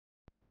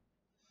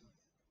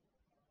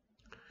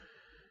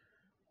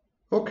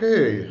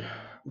Okay,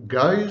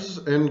 guys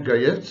and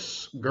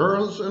gayettes,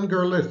 girls and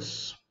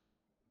girlettes.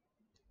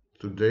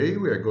 Today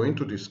we are going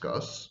to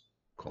discuss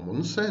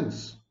common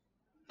sense.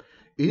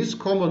 Is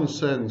common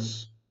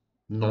sense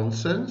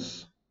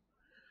nonsense?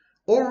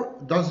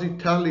 Or does it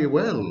tally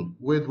well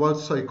with what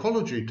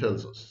psychology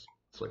tells us?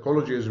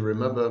 Psychology, as you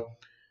remember,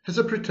 has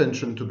a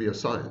pretension to be a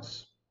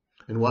science.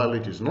 And while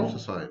it is not a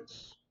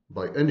science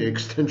by any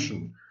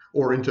extension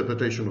or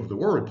interpretation of the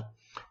word,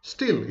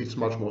 still it's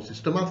much more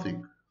systematic,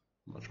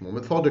 much more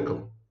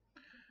methodical,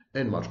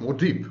 and much more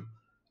deep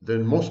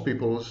than most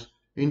people's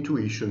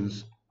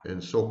intuitions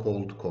and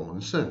so-called common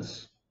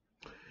sense.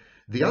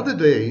 The other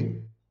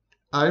day,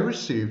 I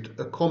received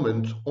a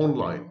comment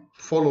online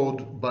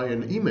followed by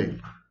an email.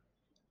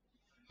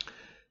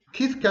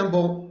 Keith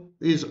Campbell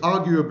is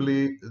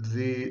arguably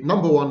the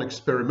 #1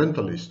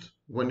 experimentalist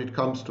when it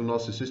comes to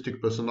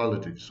narcissistic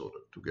personality disorder,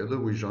 together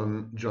with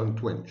Jean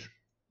Twenge.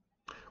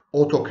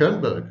 Otto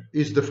Kernberg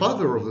is the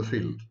father of the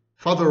field,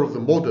 father of the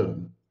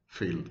modern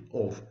field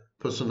of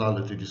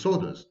personality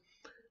disorders.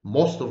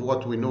 Most of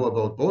what we know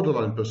about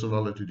borderline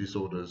personality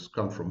disorders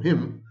come from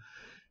him,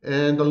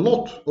 and a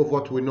lot of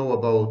what we know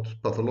about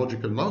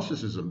pathological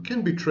narcissism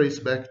can be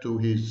traced back to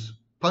his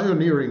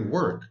pioneering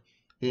work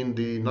in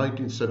the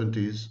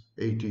 1970s,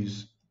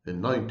 80s,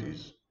 and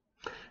 90s.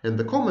 And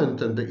the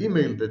comment and the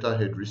email that I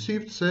had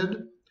received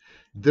said,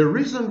 "The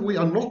reason we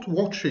are not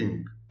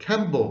watching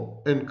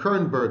Campbell and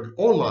Kernberg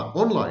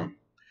online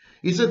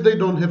is that they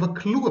don't have a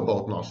clue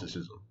about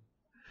narcissism.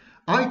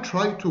 I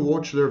tried to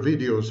watch their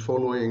videos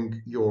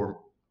following your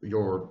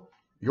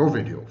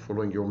video,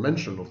 following your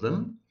mention of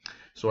them.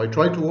 So I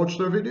tried to watch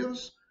their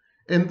videos,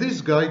 and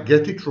this guy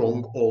get it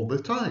wrong all the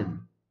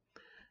time."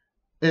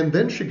 And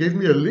then she gave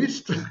me a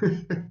list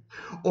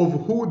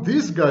of who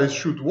these guys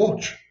should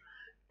watch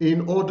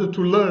in order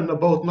to learn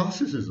about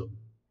narcissism.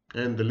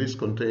 And the list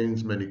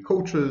contains many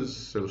coaches,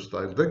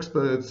 self-styled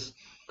experts,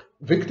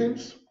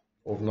 victims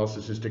of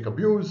narcissistic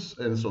abuse,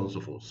 and so on and so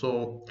forth.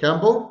 So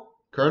Campbell,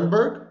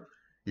 Kernberg,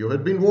 you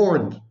had been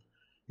warned.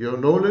 Your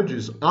knowledge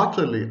is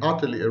utterly,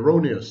 utterly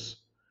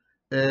erroneous,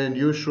 and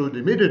you should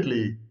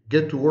immediately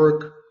get to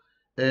work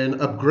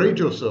and upgrade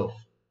yourself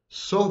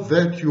so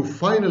that you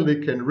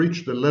finally can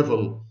reach the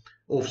level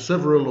of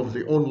several of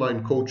the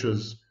online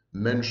coaches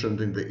mentioned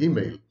in the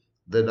email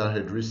that I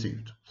had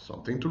received.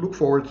 Something to look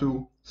forward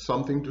to,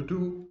 something to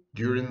do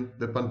during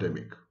the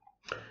pandemic.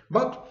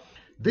 But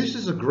this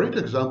is a great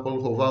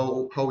example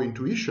of how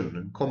intuition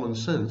and common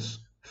sense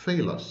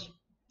fail us.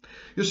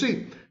 You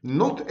see,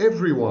 not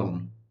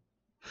everyone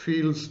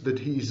feels that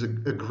he is a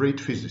great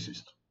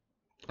physicist.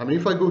 I mean,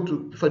 if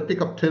I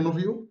pick up 10 of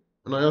you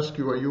and I ask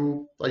you, are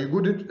you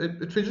good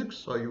at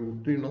physics? Are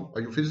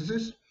you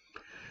physicists?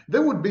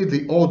 There would be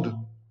the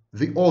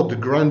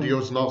odd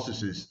grandiose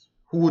narcissist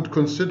who would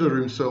consider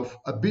himself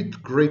a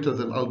bit greater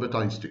than Albert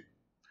Einstein.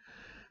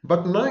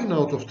 But 9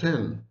 out of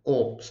 10,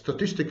 or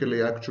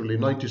statistically actually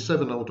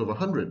 97 out of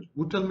 100,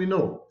 would tell me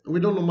no, we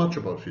don't know much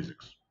about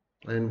physics.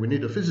 And we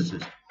need a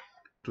physicist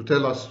to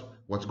tell us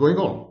what's going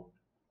on.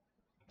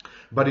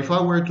 But if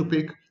I were to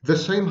pick the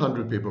same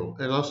 100 people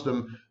and ask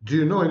them, do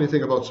you know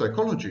anything about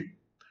psychology?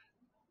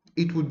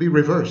 It would be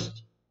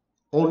reversed.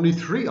 Only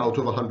 3 out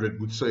of 100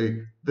 would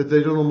say that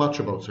they don't know much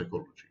about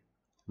psychology.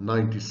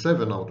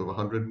 97 out of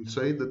 100 would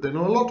say that they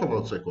know a lot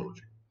about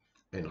psychology.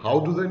 And how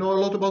do they know a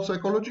lot about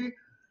psychology?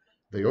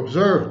 They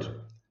observed,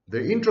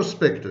 they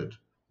introspected,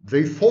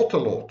 they thought a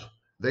lot,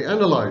 they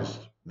analyzed,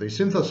 they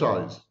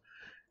synthesized,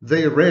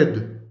 they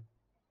read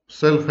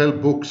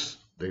self-help books,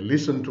 they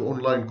listened to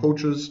online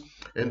coaches,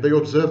 and they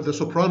observed The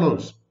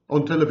Sopranos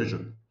on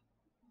television.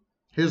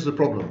 Here's the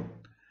problem.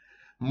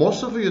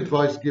 Most of the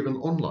advice given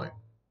online,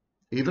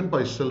 even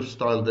by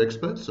self-styled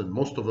experts, and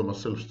most of them are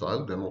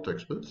self-styled, they're not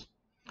experts,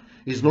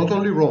 is not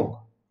only wrong,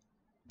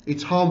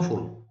 it's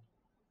harmful.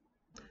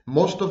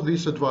 Most of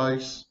this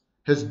advice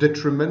has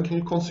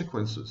detrimental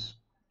consequences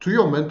to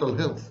your mental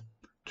health,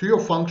 to your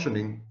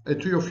functioning,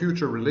 and to your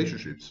future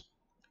relationships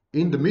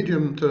in the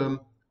medium term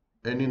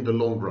and in the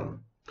long run.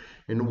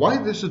 And why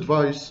this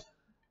advice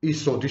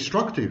is so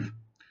destructive?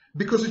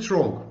 Because it's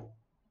wrong.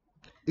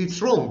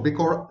 It's wrong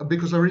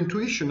because our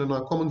intuition and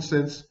our common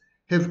sense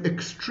have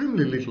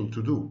extremely little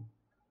to do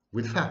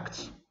with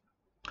facts.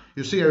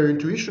 You see, our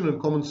intuition and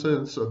common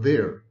sense are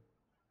there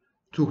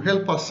to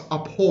help us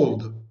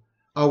uphold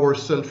our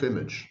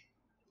self-image,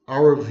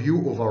 our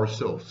view of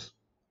ourselves.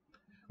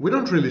 We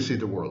don't really see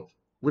the world.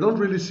 We don't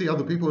really see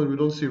other people, and we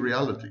don't see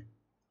reality.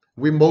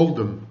 We mold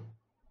them.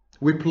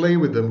 We play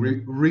with them.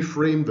 We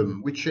reframe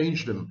them. We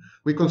change them.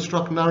 We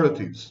construct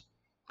narratives.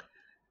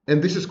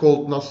 And this is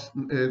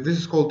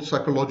called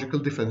psychological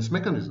defense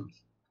mechanisms.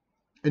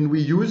 And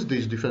we use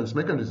these defense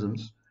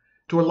mechanisms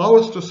to allow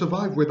us to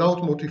survive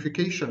without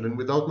mortification and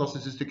without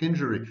narcissistic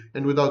injury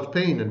and without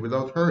pain and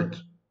without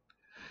hurt.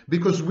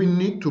 Because we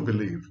need to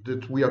believe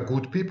that we are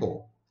good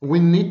people. We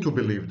need to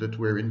believe that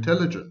we're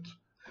intelligent.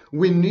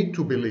 We need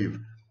to believe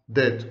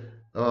that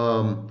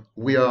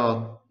we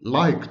are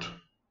liked,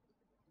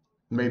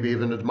 maybe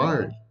even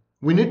admired.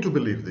 We need to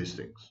believe these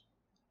things.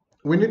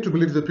 We need to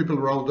believe that people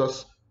around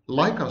us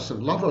like us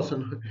and love us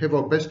and have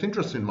our best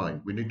interests in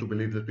mind. We need to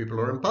believe that people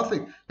are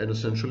empathic and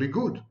essentially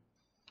good.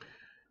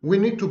 We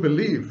need to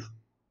believe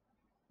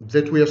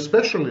that we are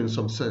special in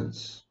some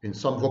sense, in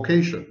some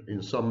vocation,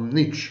 in some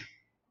niche.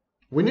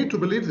 We need to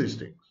believe these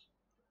things.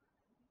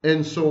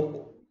 And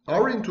so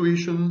our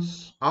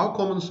intuitions, our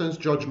common sense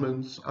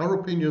judgments, our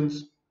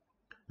opinions,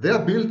 they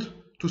are built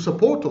to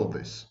support all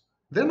this.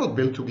 They're not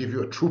built to give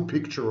you a true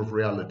picture of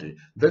reality.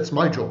 That's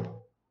my job.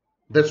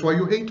 That's why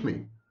you hate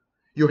me.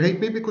 You hate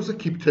me because I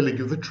keep telling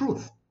you the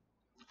truth.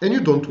 And you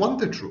don't want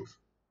the truth.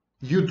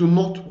 You do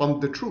not want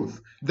the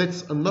truth.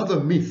 That's another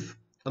myth,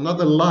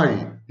 another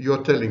lie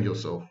you're telling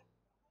yourself.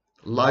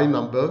 Lie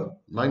number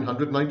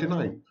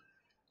 999.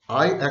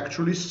 I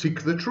actually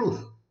seek the truth.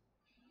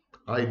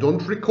 I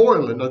don't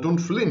recoil and I don't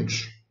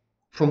flinch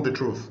from the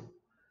truth.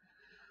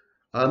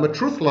 I'm a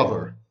truth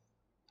lover.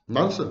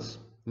 Nonsense.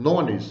 No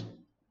one is.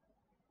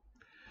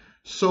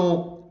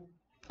 So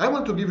I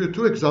want to give you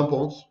two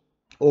examples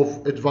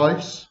of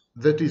advice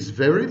that is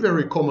very,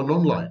 very common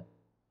online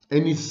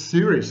and is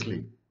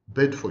seriously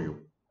bad for you.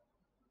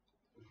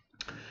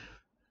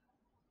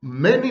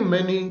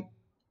 Many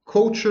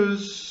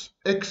coaches,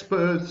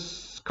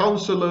 experts,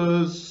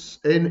 counselors,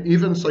 and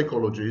even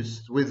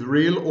psychologists with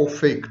real or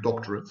fake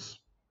doctorates,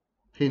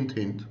 hint,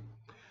 hint,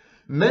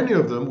 many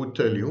of them would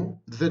tell you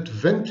that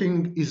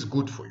venting is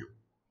good for you.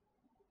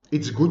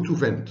 It's good to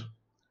vent.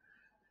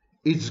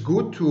 It's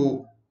good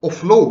to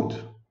offload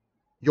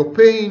your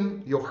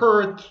pain, your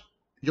hurt,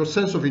 your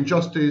sense of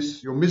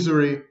injustice, your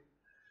misery.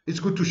 It's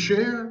good to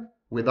share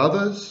with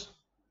others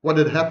what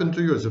had happened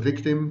to you as a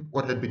victim,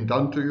 what had been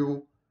done to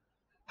you,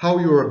 how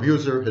your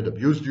abuser had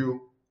abused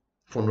you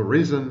for no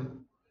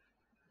reason.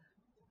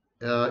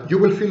 You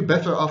will feel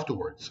better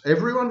afterwards.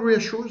 Everyone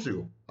reassures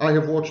you. I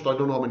have watched I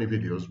don't know how many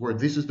videos where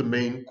this is the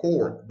main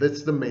core.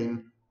 That's the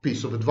main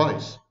piece of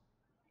advice.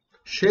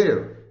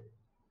 Share,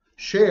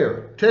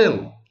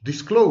 tell,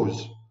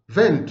 disclose,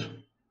 vent,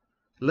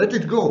 let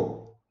it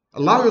go.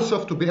 Allow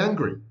yourself to be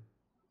angry.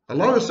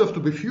 Allow yourself to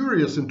be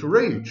furious and to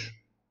rage.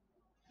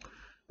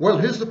 Well,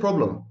 here's the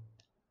problem.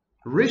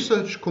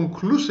 Research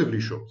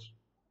conclusively shows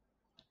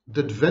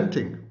that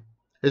venting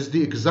has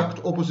the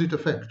exact opposite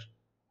effect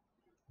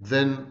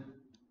than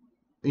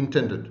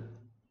intended.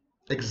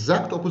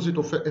 Exact opposite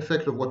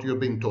effect of what you're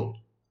being told.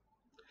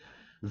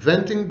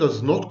 Venting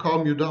does not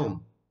calm you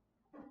down.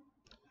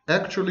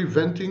 Actually,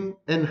 venting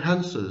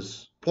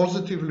enhances,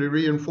 positively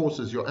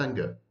reinforces your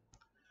anger.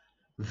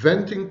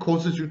 Venting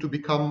causes you to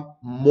become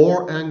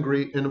more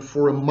angry and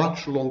for a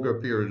much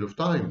longer period of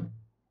time.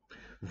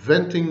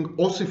 Venting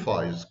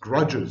ossifies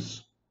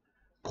grudges,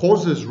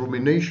 causes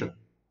rumination,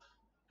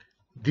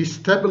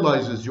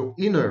 destabilizes your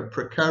inner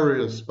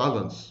precarious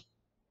balance,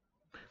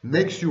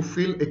 makes you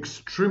feel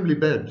extremely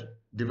bad,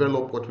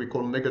 develop what we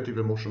call negative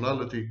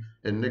emotionality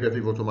and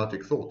negative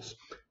automatic thoughts,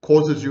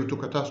 causes you to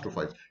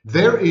catastrophize.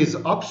 There is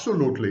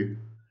absolutely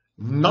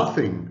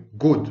nothing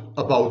good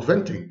about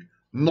venting,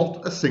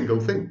 not a single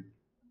thing.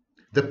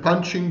 The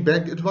punching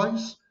bag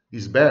advice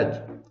is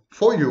bad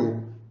for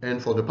you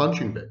and for the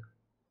punching bag.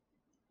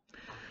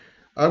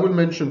 I will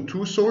mention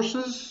two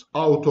sources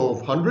out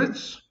of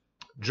hundreds.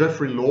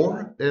 Jeffrey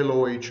Lohr,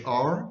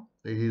 L-O-H-R,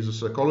 he is a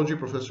psychology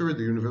professor at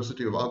the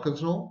University of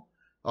Arkansas.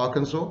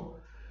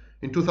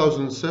 In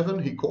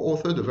 2007, he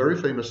co-authored a very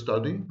famous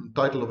study. The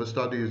title of the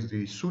study is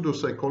The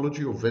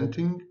Pseudopsychology of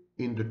Venting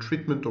in the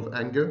Treatment of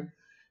Anger,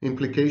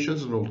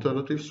 Implications and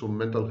Alternatives for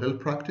Mental Health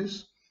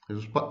Practice.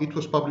 It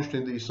was published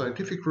in the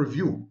Scientific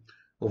Review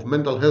of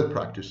Mental Health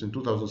Practice in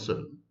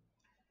 2007.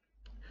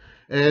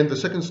 And the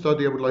second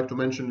study I would like to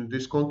mention in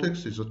this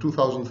context is a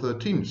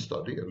 2013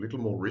 study, a little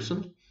more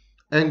recent,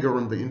 Anger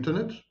on the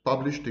Internet,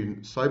 published in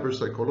Cyber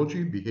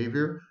Psychology,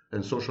 Behavior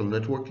and Social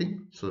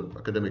Networking. It's an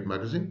academic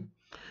magazine.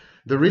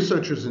 The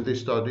researchers in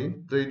this study,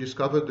 they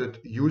discovered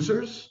that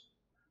users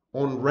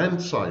on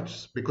rant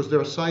sites, because there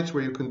are sites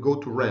where you can go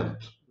to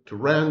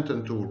rant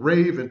and to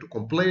rave and to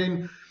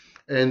complain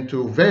and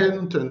to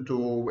vent and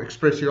to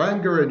express your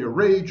anger and your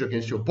rage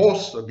against your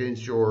boss,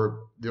 against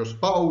your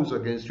spouse,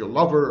 against your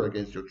lover,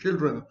 against your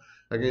children,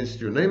 against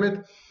you name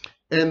it.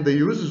 And the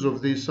users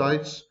of these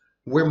sites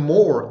were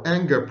more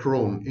anger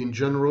prone in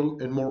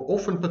general and more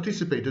often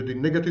participated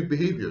in negative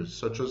behaviors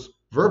such as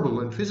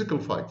verbal and physical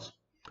fights,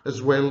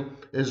 as well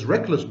as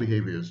reckless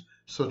behaviors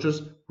such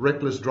as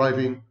reckless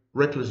driving,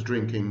 reckless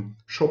drinking,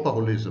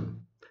 shopaholism.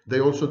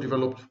 They also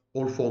developed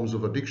all forms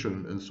of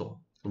addiction and so on.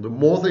 And the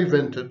more they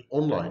vented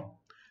online,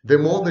 the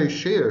more they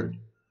shared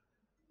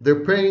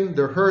their pain,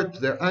 their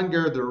hurt, their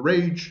anger, their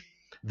rage,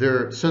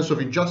 their sense of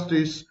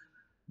injustice,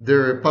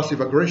 their passive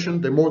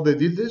aggression, the more they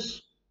did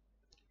this,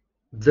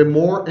 the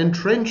more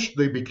entrenched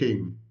they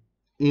became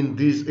in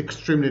these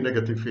extremely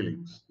negative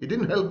feelings. It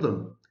didn't help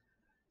them.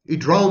 It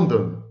drowned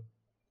them.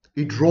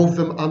 It drove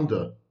them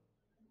under.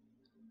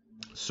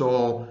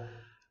 So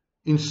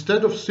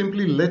instead of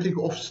simply letting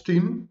off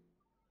steam,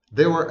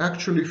 they were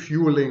actually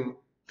fueling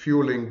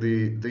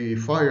the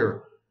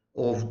fire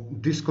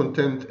of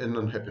discontent and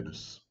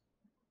unhappiness.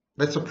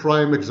 That's a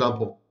prime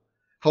example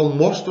how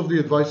most of the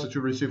advice that you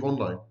receive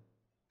online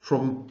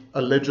from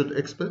alleged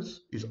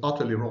experts is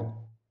utterly wrong.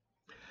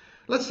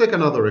 Let's take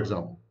another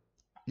example.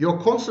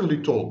 You're constantly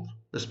told,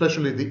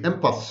 especially the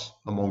empaths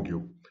among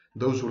you,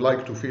 those who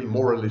like to feel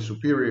morally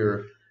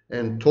superior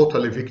and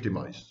totally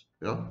victimized,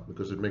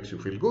 because it makes you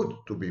feel good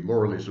to be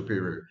morally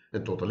superior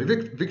and totally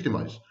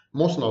victimized.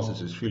 Most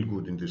narcissists feel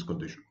good in this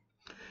condition.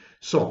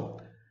 So,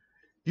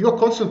 you're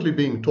constantly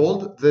being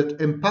told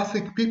that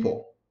empathic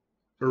people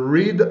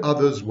read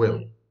others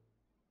well.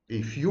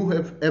 If you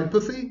have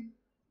empathy,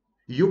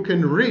 you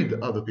can read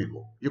other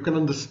people. You can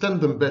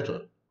understand them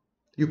better.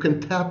 You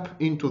can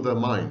tap into their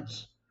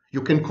minds.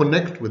 You can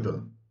connect with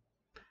them.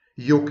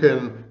 You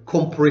can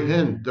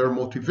comprehend their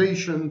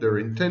motivation, their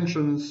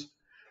intentions.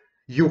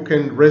 You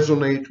can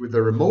resonate with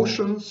their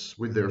emotions,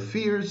 with their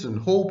fears and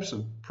hopes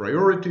and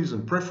priorities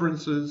and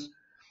preferences.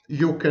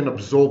 You can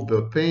absorb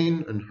their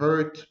pain and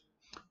hurt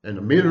and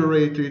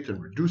ameliorate it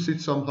and reduce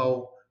it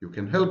somehow. You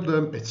can help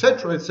them,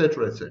 etc.,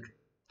 etc., etc.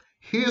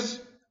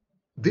 Here's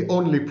the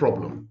only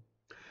problem.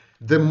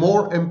 The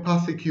more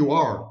empathic you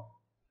are,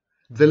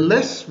 the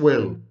less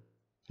well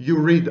you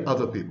read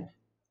other people.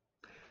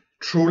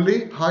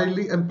 Truly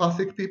highly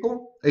empathic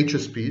people,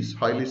 HSPs,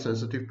 highly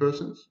sensitive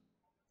persons,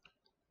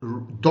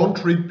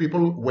 don't read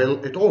people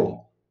well at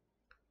all.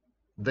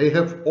 They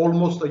have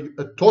almost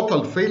a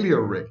total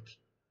failure rate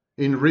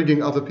in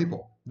reading other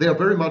people. They are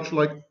very much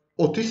like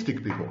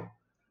autistic people.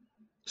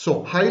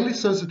 So highly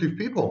sensitive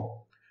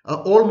people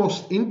are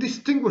almost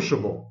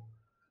indistinguishable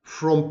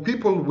from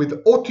people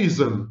with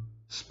autism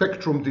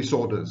spectrum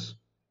disorders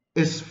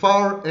as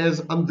far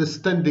as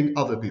understanding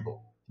other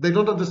people. They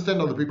don't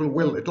understand other people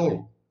well at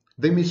all.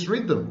 They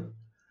misread them.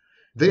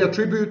 They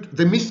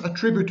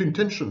misattribute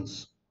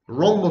intentions,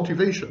 wrong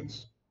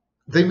motivations.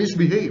 They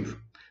misbehave.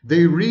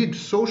 They read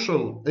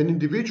social and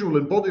individual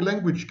and body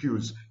language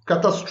cues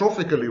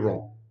catastrophically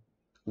wrong.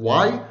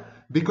 Why?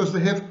 Because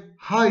they have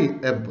high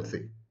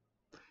empathy.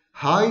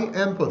 High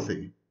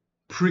empathy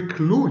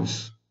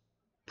precludes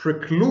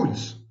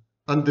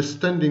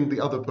understanding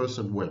the other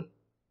person well.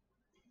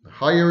 The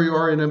higher you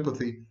are in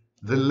empathy,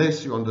 the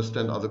less you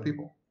understand other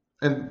people,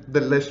 and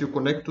the less you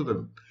connect to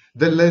them,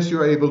 the less you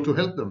are able to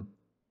help them.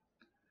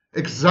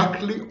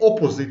 Exactly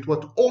opposite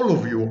what all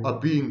of you are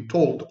being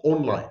told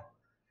online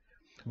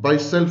by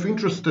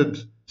self-interested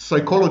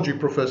psychology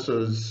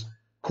professors,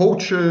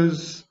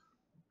 coaches,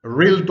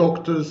 real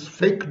doctors,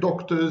 fake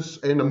doctors,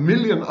 and a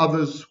million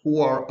others who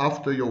are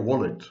after your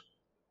wallet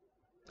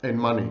and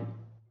money.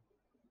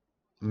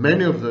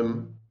 Many of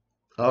them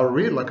are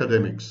real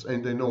academics,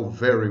 and they know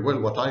very well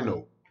what I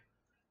know,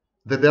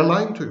 that they're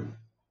lying to you.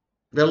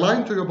 They're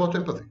lying to you about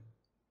empathy.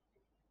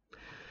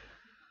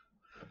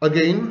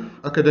 Again,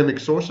 academic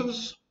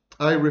sources.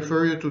 I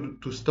refer you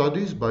to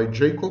studies by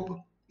Jacob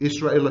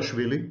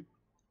Israelashvili.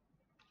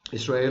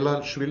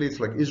 Israelashvili, it's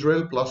like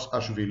Israel plus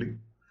Ashvili.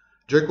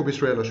 Jacob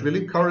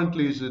Israelashvili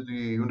currently is at the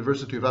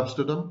University of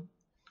Amsterdam.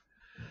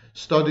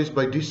 Studies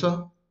by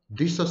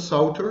Disa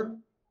Sauter,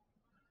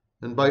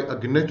 and by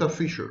Agneta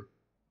Fischer.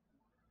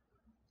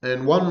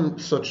 And one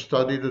such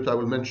study that I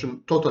will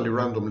mention totally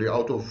randomly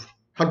out of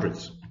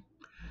hundreds.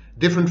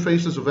 Different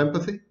phases of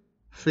empathy,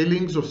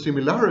 feelings of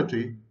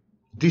similarity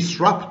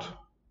disrupt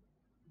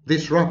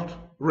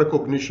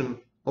recognition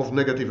of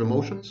negative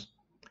emotions.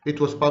 It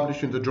was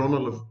published in the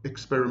Journal of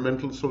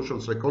Experimental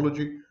Social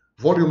Psychology,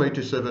 volume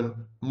 87,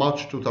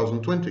 March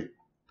 2020.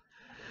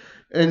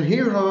 And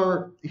here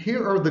are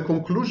the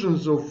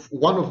conclusions of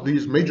one of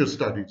these major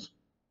studies.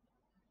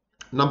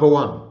 Number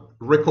one,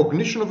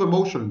 recognition of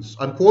emotions.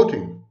 I'm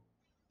quoting.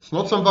 It's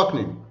not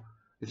Samvaknin.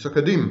 It's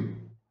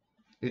academe.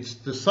 It's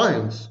the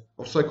science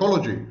of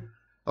psychology,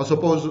 as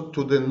opposed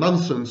to the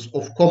nonsense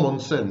of common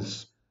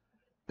sense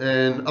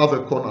and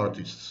other con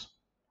artists.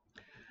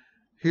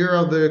 Here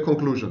are the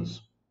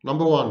conclusions.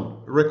 Number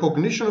one,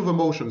 recognition of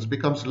emotions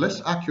becomes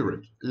less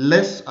accurate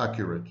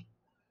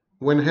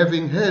when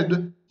having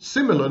had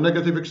similar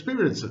negative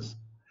experiences.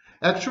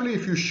 Actually,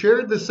 if you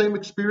share the same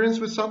experience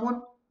with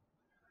someone,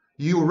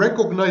 you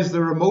recognize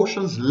their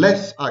emotions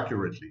less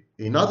accurately.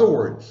 In other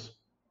words,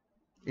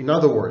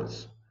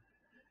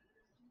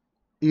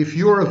 if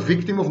you're a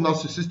victim of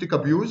narcissistic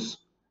abuse,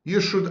 you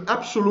should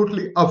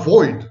absolutely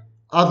avoid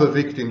other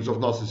victims of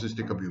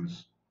narcissistic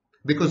abuse,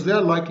 because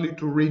they're likely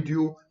to read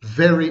you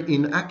very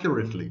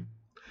inaccurately.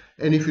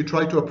 And if you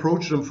try to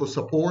approach them for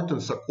support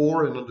and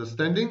succor and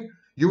understanding,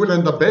 you will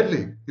end up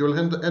badly. You will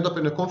end up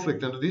in a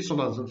conflict and a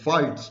dissonance and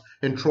fights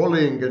and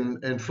trolling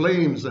and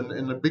flames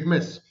and a big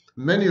mess.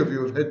 Many of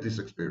you have had this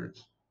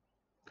experience.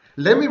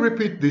 Let me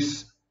repeat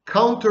this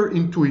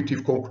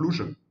counterintuitive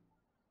conclusion.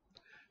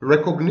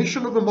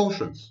 Recognition of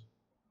emotions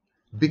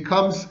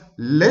becomes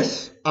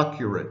less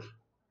accurate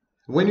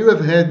when you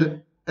have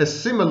had a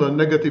similar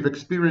negative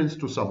experience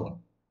to someone.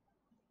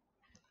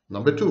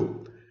 Number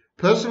two,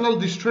 personal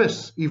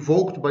distress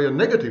evoked by a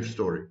negative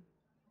story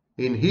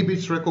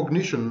inhibits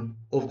recognition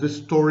of the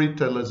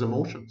storyteller's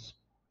emotions.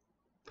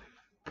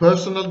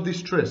 Personal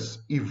distress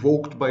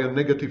evoked by a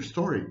negative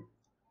story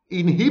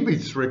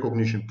inhibits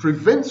recognition,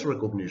 prevents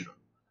recognition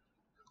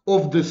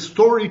of the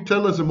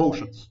storyteller's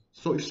emotions.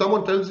 So if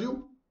someone tells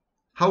you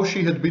how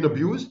she had been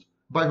abused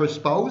by her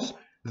spouse,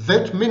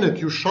 that minute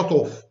you shut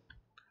off.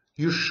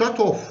 You shut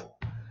off.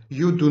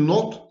 You do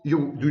not,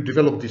 you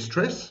develop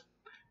distress,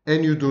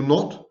 and you do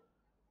not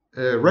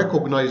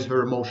recognize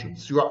her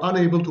emotions. You are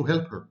unable to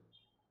help her.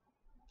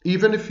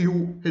 Even if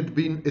you had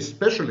been,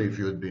 especially if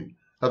you had been,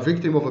 a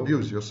victim of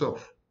abuse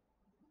yourself.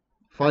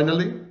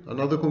 Finally,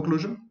 another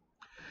conclusion.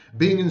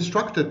 Being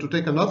instructed to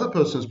take another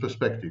person's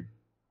perspective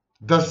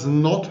does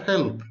not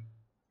help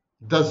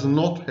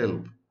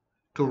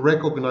to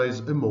recognize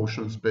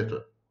emotions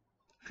better.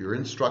 If you're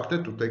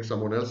instructed to take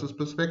someone else's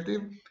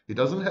perspective, it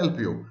doesn't help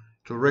you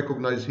to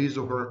recognize his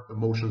or her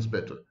emotions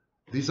better.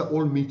 These are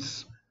all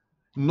myths,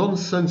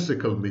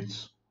 nonsensical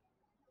myths.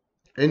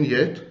 And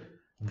yet,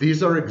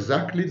 these are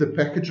exactly the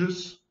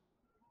packages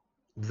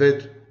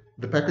that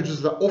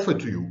are offered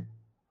to you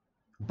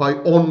by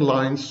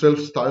online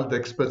self-styled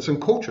experts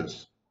and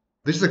coaches.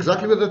 This is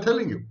exactly what they're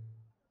telling you.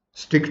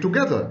 Stick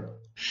together,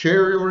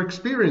 share your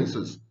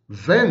experiences,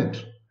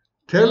 vent,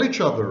 tell each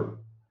other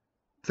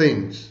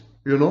things,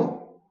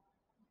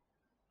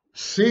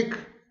 seek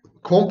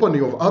company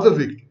of other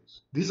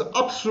victims. These are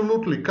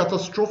absolutely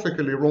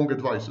catastrophically wrong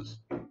advices.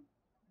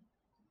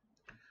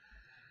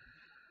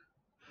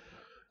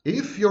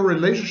 If your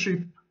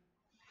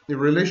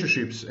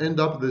relationships end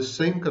up the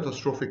same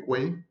catastrophic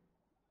way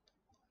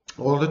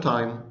all the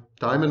time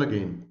and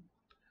again,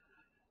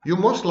 you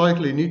most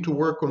likely need to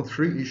work on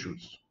 3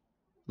 issues.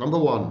 Number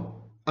 1,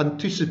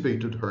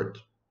 anticipated hurt.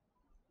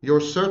 Your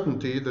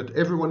certainty that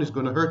everyone is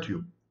going to hurt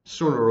you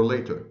sooner or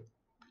later.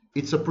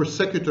 It's a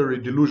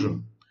persecutory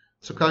delusion.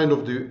 It's a kind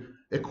of the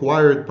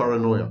acquired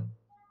paranoia.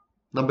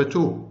 Number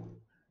 2,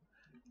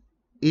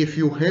 if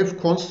you have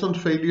constant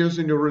failures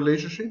in your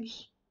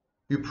relationships,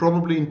 you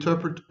probably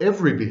interpret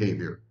every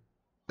behavior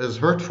as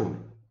hurtful.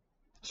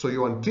 So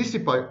you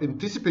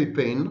anticipate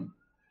pain,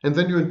 and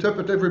then you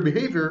interpret every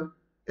behavior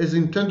as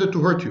intended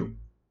to hurt you.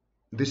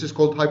 This is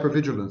called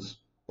hypervigilance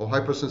or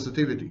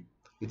hypersensitivity.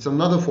 It's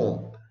another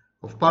form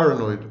of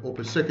paranoid or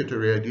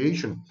persecutory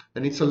ideation,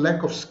 and it's a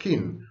lack of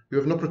skin. You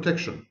have no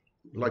protection,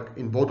 like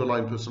in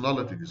borderline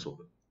personality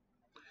disorder.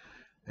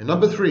 And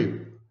number 3,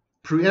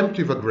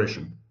 preemptive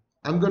aggression.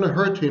 I'm going to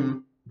hurt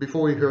him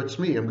before he hurts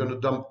me. I'm going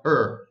to dump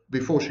her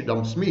before she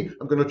dumps me.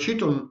 I'm going to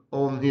cheat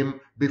on him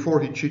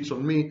before he cheats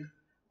on me.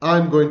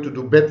 I'm going to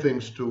do bad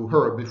things to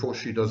her before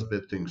she does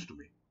bad things to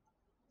me.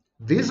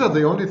 These are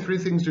the only 3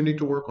 things you need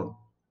to work on.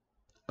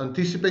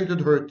 Anticipated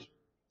hurt,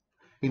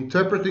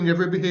 interpreting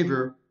every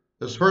behavior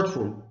as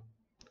hurtful,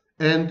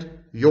 and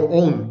your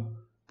own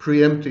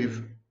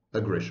preemptive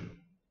aggression.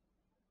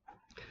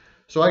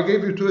 So I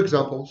gave you 2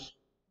 examples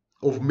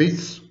of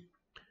myths,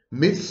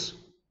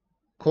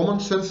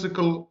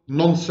 commonsensical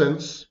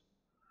nonsense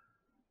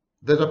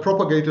that are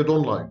propagated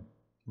online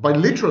by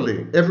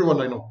literally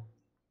everyone I know.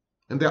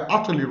 And they're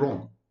utterly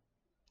wrong,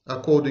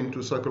 according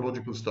to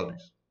psychological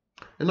studies.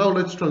 And now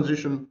let's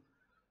transition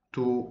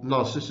to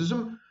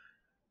narcissism.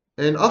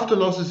 And after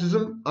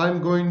narcissism,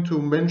 I'm going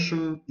to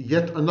mention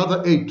yet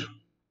another 8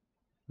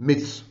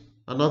 myths,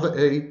 another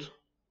 8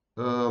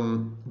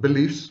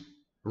 beliefs,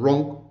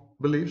 wrong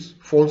beliefs,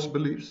 false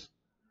beliefs,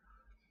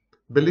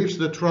 beliefs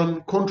that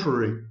run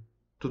contrary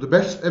to the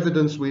best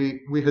evidence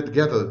we had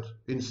gathered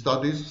in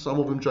studies, some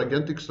of them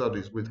gigantic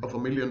studies with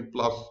 500,000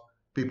 plus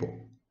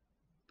people.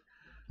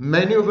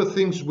 Many of the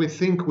things we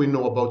think we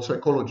know about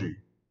psychology,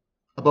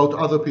 about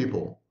other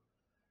people,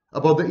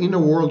 about the inner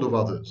world of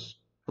others,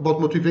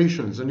 about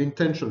motivations and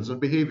intentions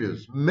and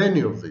behaviors, many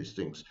of these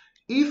things,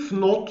 if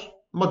not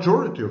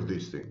majority of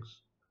these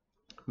things,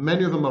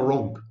 many of them are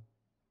wrong.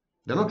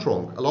 They're not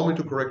wrong. Allow me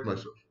to correct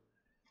myself.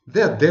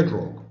 They're dead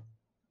wrong.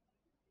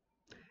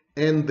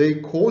 And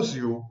they cause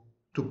you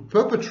to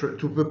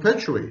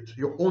perpetuate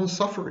your own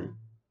suffering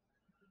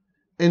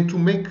and to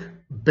make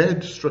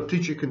bad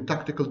strategic and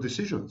tactical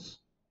decisions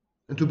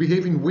and to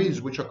behave in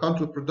ways which are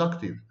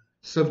counterproductive,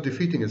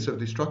 self-defeating and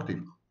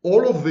self-destructive.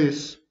 All of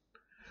this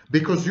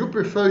because you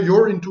prefer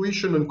your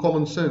intuition and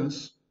common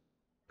sense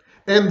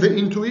and the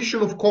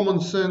intuition of common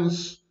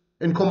sense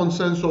and common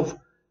sense of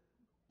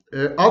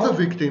other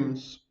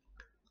victims,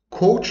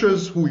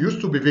 coaches who used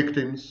to be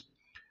victims,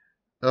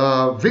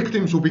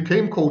 victims who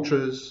became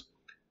coaches,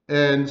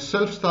 and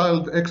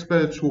self-styled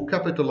experts who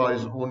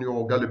capitalize on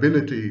your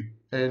gullibility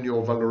and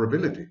your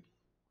vulnerability.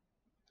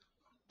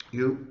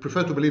 You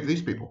prefer to believe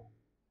these people.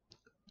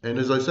 And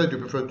as I said, you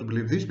prefer to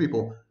believe these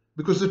people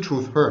because the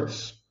truth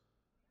hurts.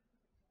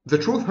 The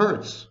truth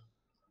hurts.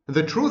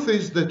 The truth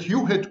is that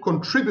you had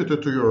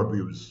contributed to your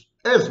abuse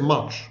as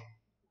much,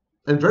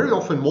 and very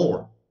often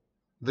more,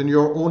 than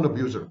your own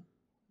abuser.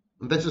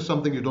 And this is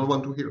something you don't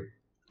want to hear.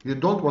 You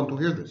don't want to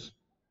hear this.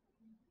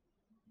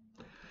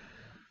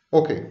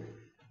 Okay.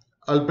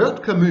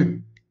 Albert Camus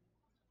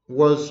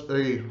was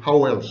a,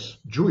 how else,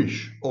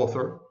 Jewish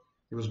author.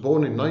 He was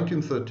born in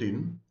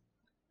 1913,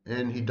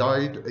 and he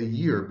died a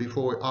year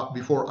before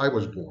I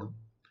was born.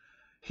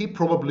 He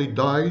probably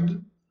died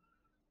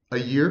a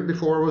year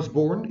before I was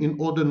born in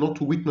order not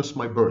to witness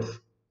my birth,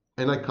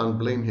 and I can't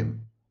blame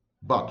him.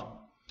 But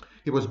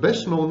he was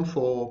best known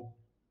for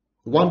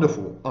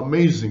Wonderful,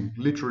 amazing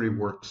literary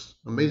works,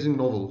 amazing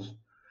novels.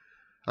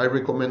 I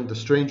recommend The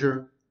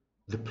Stranger,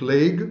 The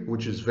Plague,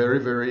 which is very,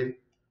 very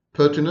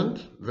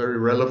pertinent, very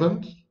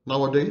relevant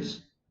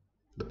nowadays.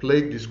 The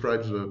Plague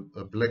describes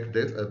a Black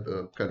Death,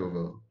 a kind of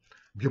a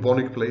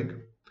bubonic plague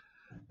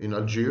in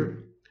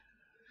Algiers.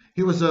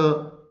 He was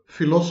a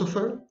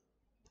philosopher.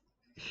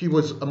 He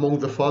was among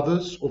the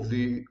fathers of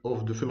the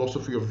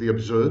philosophy of the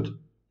absurd.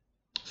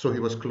 So he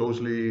was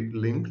closely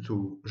linked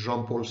to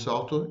Jean-Paul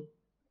Sartre.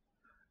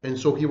 And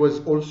so he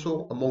was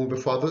also among the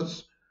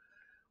fathers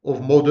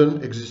of modern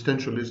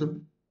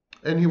existentialism.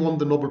 And he won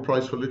the Nobel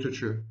Prize for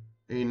Literature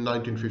in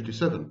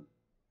 1957.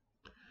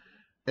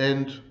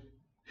 And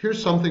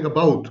here's something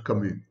about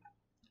Camus.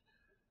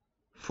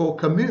 For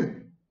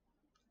Camus,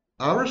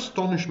 our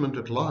astonishment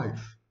at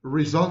life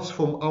results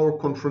from our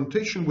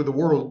confrontation with a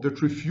world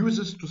that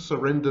refuses to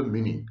surrender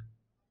meaning.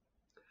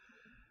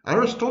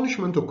 Our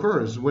astonishment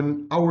occurs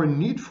when our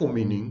need for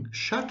meaning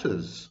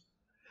shatters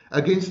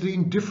against the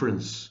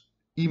indifference,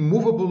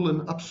 immovable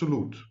and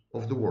absolute,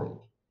 of the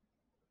world.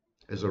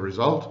 As a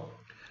result,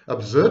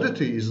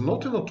 absurdity is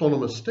not an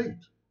autonomous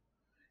state.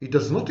 It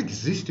does not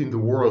exist in the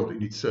world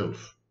in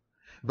itself,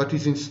 but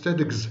is instead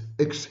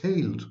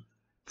exhaled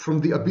from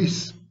the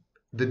abyss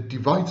that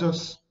divides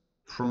us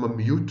from a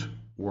mute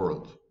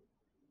world.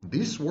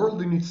 This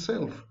world in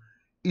itself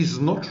is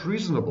not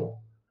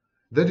reasonable.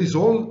 That is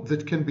all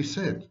that can be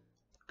said,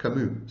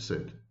 Camus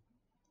said.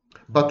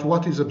 But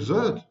what is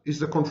absurd is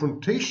the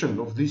confrontation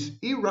of this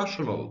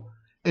irrational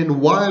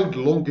and wild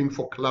longing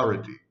for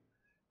clarity,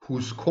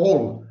 whose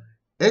call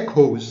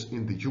echoes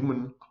in the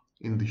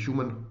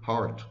human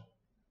heart.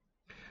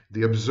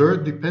 The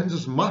absurd depends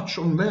as much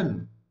on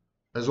men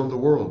as on the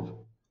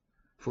world.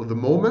 For the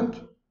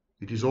moment,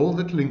 it is all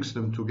that links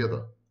them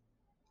together.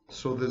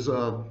 So there's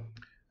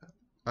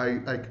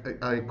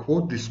I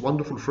quote this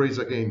wonderful phrase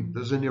again.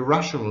 There's an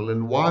irrational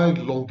and wild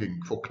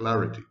longing for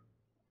clarity,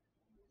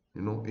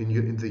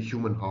 in the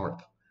human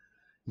heart.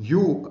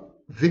 You,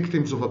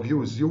 victims of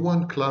abuse, you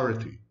want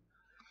clarity.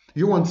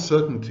 You want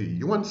certainty.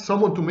 You want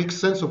someone to make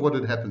sense of what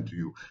had happened to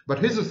you. But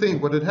here's the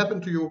thing, what had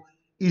happened to you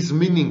is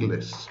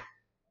meaningless.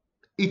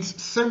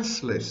 It's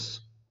senseless.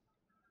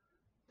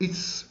 It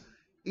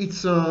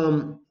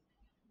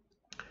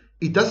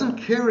doesn't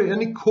carry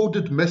any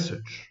coded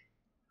message.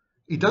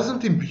 It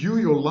doesn't imbue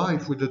your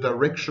life with a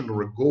direction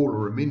or a goal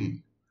or a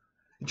meaning.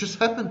 It just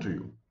happened to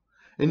you.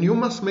 And you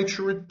must make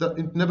sure that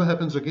it never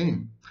happens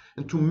again.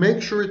 And to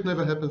make sure it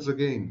never happens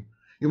again,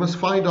 you must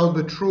find out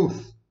the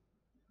truth.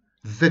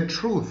 The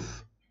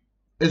truth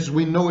as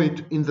we know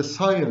it in the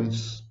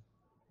science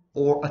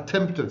or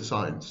attempted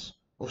science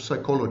of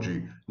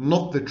psychology,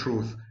 not the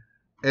truth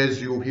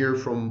as you hear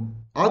from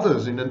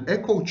others in an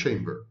echo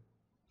chamber.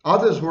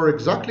 Others who are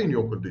exactly in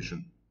your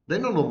condition. They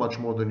don't know much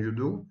more than you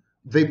do.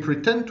 They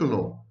pretend to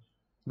know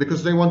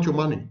because they want your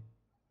money.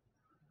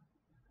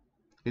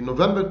 In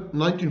November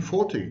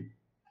 1940,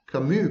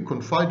 Camus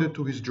confided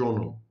to his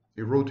journal.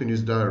 He wrote in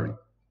his diary,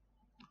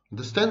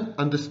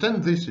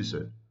 Understand this, he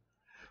said.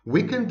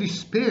 We can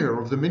despair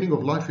of the meaning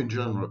of life in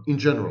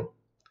general,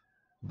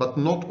 but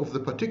not of the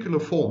particular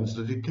forms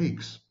that it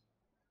takes.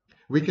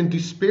 We can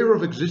despair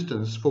of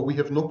existence, for we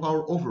have no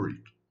power over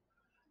it,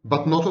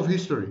 but not of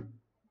history,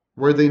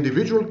 where the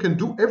individual can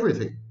do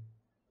everything.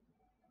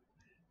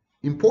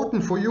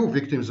 Important for you,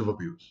 victims of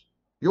abuse.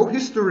 Your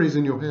history is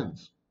in your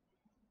hands.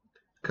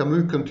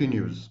 Camus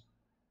continues,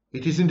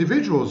 It is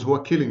individuals who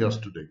are killing us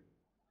today.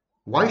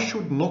 Why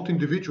should not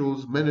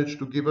individuals manage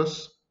to give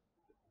us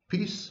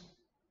peace?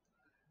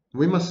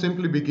 We must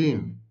simply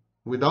begin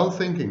without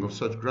thinking of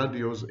such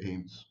grandiose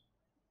aims.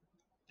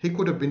 He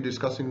could have been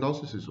discussing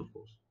narcissism, of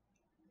course.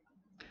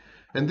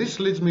 And this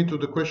leads me to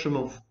the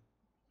question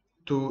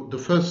to the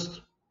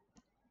first,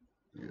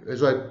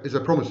 as I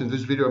promised in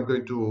this video, I'm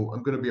going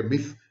to be a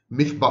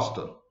myth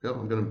buster. Yeah,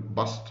 I'm going to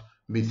bust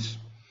myths.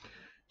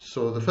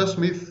 So the first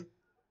myth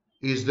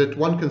is that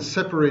one can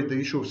separate the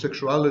issue of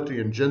sexuality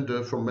and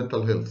gender from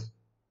mental health.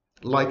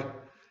 Like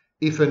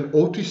if an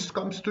autist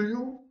comes to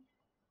you,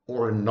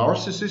 or a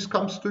narcissist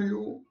comes to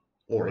you,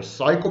 or a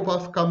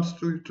psychopath comes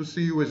to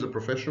see you as a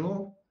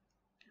professional,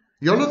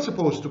 you're not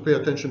supposed to pay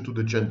attention to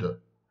the gender.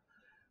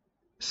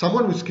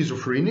 Someone with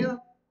schizophrenia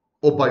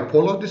or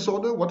bipolar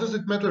disorder, what does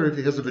it matter if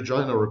he has a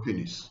vagina or a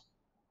penis?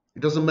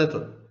 It doesn't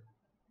matter,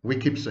 we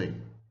keep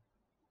saying.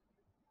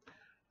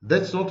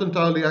 That's not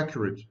entirely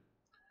accurate,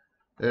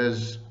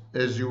 as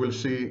you will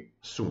see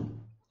soon.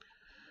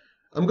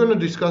 I'm going to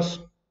discuss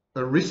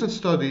a recent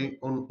study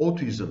on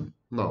autism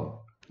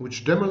now,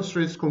 which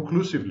demonstrates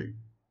conclusively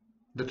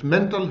that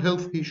mental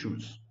health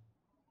issues,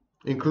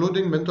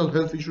 including mental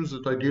health issues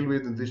that I deal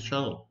with in this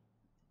channel,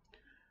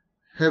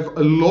 have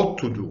a lot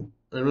to do,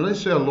 and when I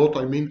say a lot,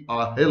 I mean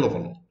a hell of a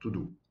lot to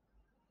do,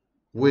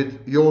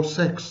 with your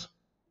sex,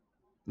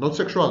 not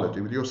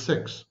sexuality, with your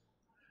sex,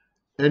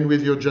 and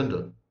with your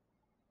gender.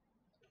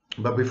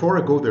 But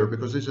before I go there,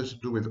 because this has to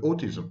do with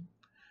autism,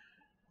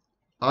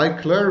 I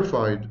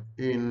clarified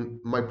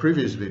in my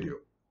previous video,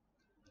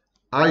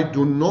 I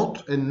do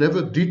not and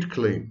never did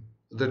claim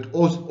that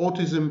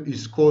autism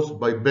is caused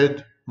by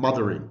bad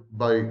mothering,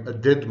 by a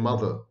dead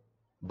mother,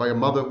 by a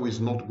mother who is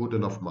not good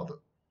enough mother.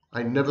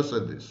 I never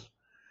said this.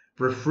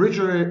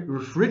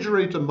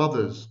 Refrigerator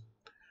mothers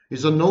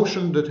is a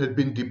notion that had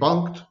been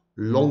debunked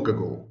long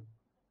ago.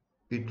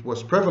 It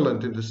was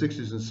prevalent in the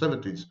 60s and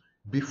 70s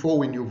before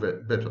we knew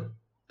better.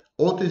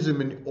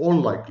 Autism, in all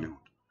likelihood,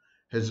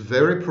 has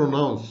very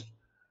pronounced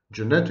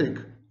genetic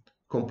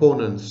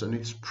components, and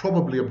it's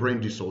probably a brain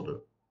disorder.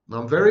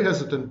 Now, I'm very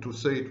hesitant to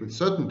say it with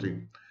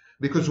certainty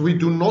because we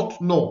do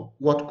not know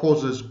what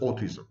causes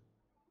autism.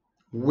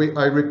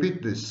 I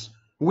repeat this,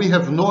 we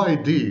have no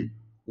idea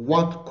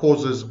what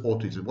causes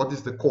autism. What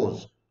is the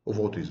cause of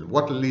autism?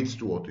 What leads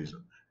to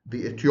autism?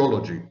 The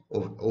etiology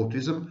of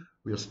autism.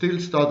 We are still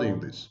studying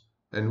this,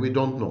 and we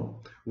don't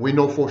know. We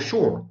know for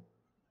sure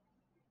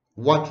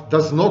what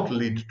does not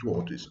lead to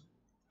autism.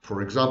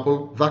 For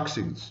example,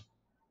 vaccines.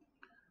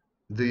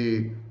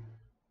 The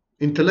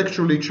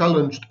intellectually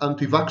challenged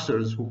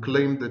anti-vaxxers who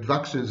claim that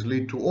vaccines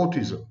lead to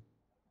autism.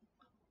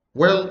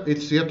 Well,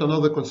 it's yet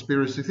another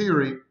conspiracy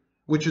theory,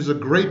 which is a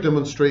great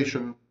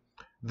demonstration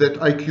that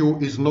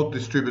IQ is not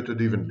distributed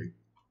evenly.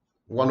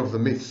 One of the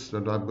myths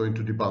that I'm going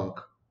to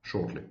debunk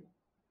shortly.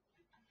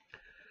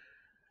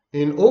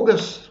 In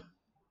August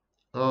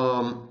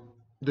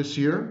this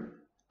year,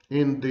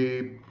 in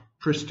the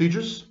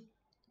prestigious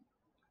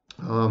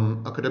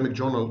academic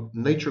journal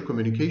Nature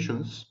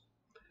Communications,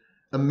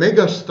 a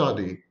mega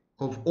study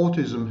of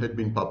autism had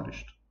been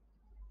published.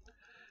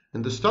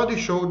 And the study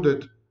showed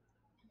that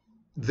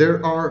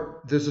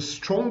there's a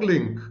strong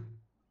link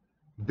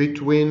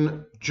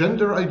between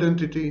gender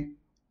identity,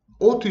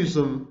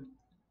 autism,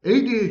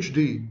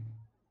 ADHD,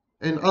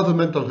 and other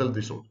mental health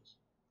disorders.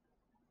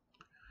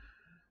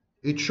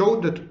 It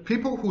showed that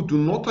people who do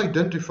not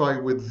identify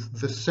with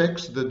the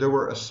sex that they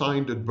were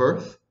assigned at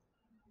birth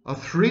are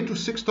 3 to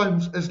 6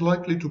 times as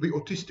likely to be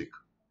autistic.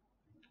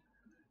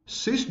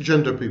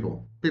 Cisgender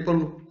people,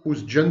 people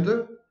whose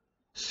gender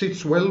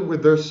sits well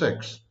with their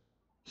sex.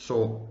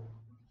 So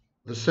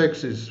the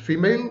sex is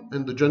female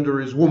and the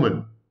gender is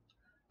woman.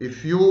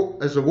 If you,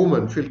 as a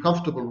woman, feel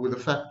comfortable with the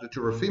fact that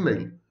you're a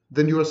female,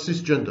 then you are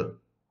cisgender.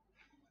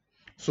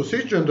 So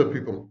cisgender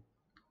people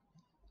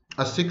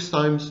are 6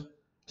 times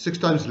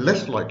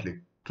less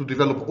likely to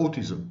develop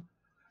autism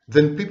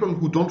than people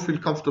who don't feel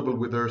comfortable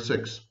with their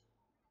sex.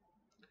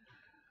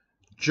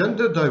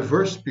 Gender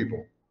diverse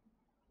people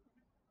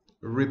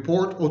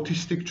report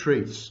autistic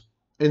traits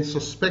and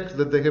suspect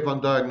that they have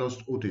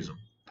undiagnosed autism.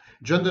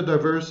 Gender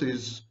diverse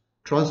is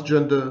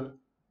transgender,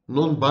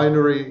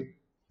 non-binary,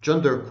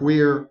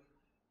 genderqueer,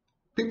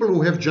 people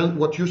who have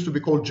what used to be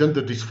called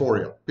gender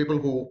dysphoria,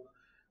 people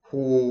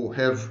who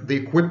have the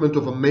equipment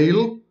of a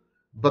male,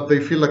 but they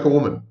feel like a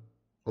woman,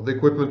 or the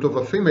equipment of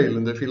a female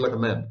and they feel like a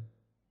man,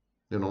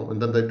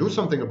 and then they do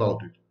something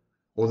about it,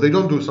 or they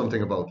don't do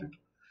something about it.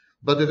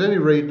 But at any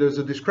rate, there's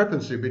a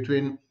discrepancy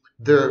between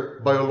their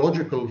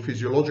biological,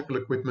 physiological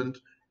equipment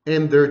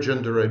and their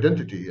gender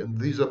identity. And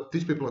these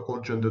people are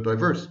called gender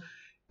diverse.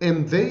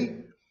 And they,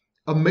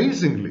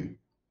 amazingly,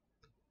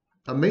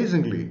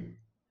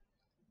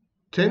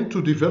 tend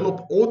to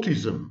develop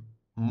autism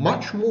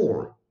much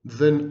more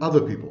than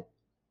other people.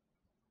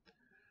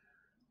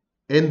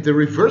 And the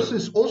reverse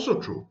is also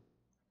true.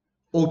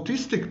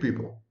 Autistic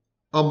people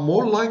are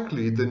more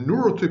likely than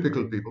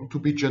neurotypical people to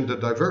be gender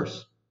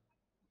diverse.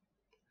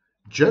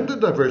 Gender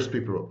diverse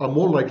people are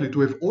more likely to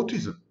have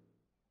autism.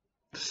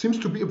 This seems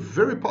to be a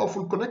very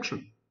powerful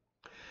connection.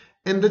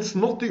 And that's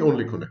not the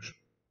only connection,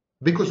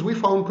 because we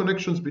found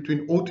connections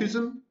between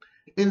autism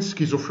and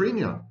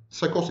schizophrenia,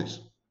 psychosis.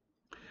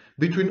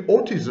 Between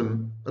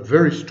autism, a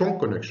very strong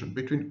connection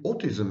between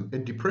autism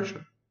and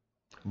depression.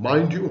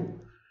 Mind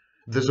you,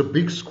 there's a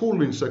big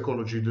school in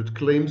psychology that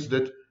claims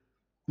that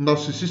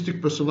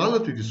narcissistic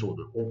personality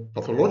disorder or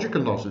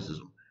pathological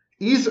narcissism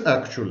is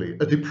actually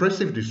a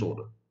depressive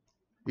disorder.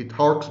 It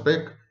harks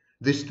back,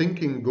 this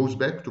thinking goes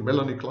back to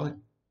Melanie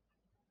Klein.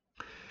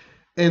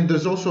 And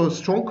there's also a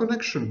strong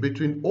connection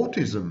between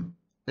autism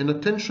and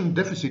attention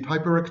deficit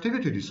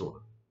hyperactivity disorder,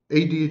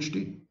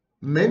 ADHD.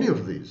 Many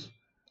of these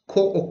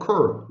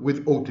co-occur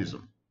with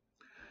autism.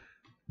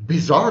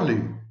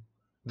 Bizarrely,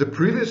 the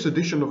previous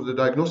edition of the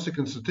Diagnostic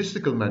and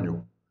Statistical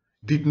Manual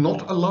did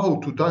not allow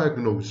to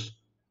diagnose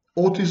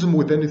autism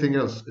with anything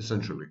else,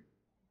 essentially.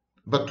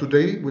 But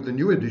today, with the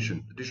new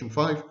edition, edition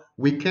 5,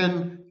 we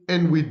can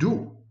and we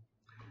do.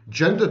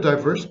 Gender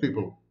diverse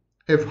people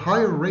have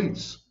higher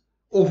rates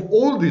of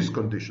all these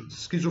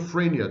conditions: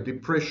 schizophrenia,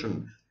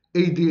 depression,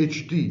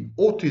 ADHD,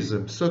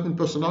 autism, certain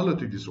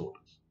personality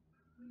disorders.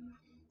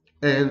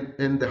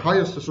 And the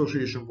highest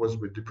association was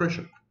with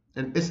depression.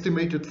 An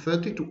estimated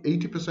 30 to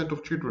 80%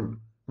 of children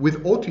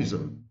with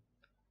autism,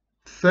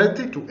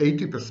 30 to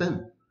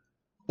 80%,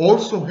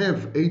 also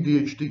have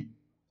ADHD.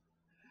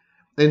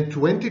 And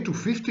 20 to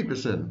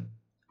 50%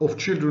 of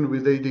children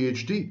with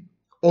ADHD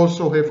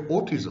also have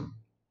autism.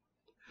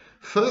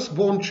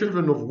 Firstborn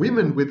children of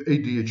women with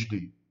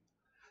ADHD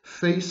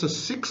face a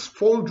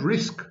 6-fold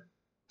risk,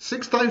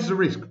 6 times the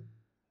risk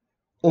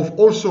of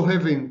also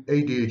having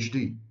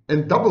ADHD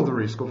and double the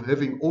risk of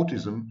having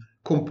autism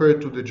compared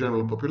to the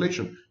general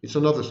population. It's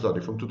another study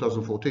from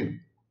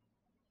 2014.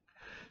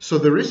 So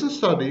the recent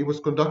study was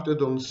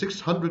conducted on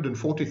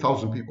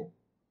 640,000 people.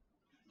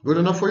 Good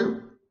enough for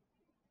you?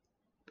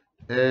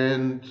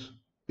 And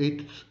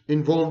it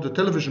involved a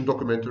television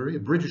documentary, a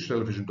British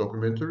television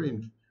documentary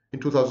in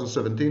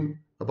 2017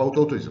 about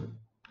autism.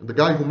 And the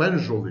guy who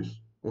managed all this,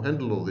 who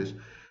handled all this,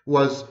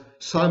 was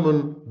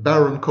Simon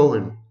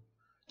Baron-Cohen.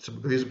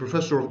 He's a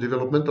professor of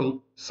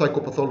developmental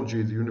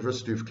psychopathology at the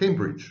University of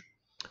Cambridge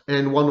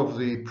and one of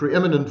the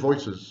preeminent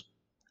voices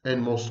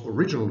and most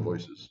original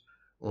voices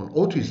on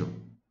autism.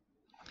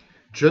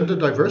 Gender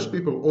diverse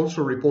people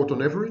also report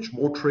on average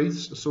more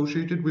traits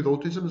associated with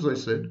autism, as I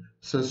said,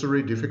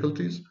 sensory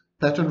difficulties,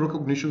 pattern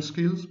recognition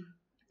skills,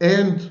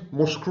 and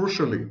most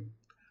crucially,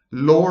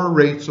 lower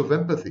rates of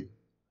empathy.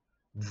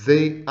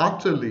 They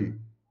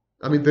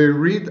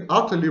read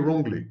utterly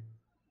wrongly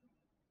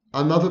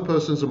another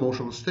person's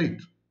emotional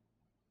state.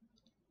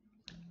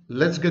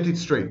 Let's get it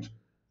straight.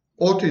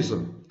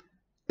 Autism,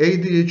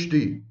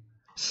 ADHD,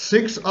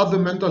 6 other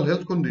mental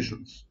health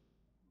conditions,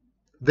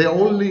 they're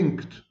all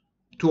linked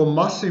to a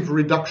massive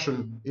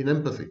reduction in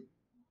empathy,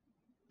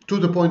 to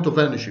the point of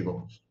vanishing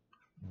almost.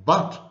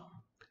 But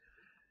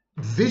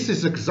this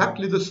is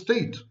exactly the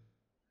state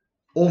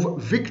of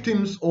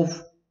victims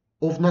of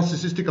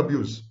narcissistic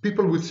abuse,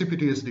 people with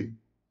CPTSD.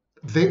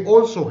 They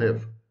also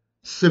have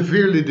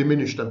severely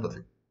diminished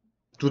empathy,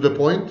 to the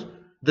point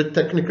that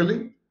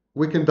technically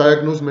we can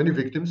diagnose many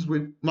victims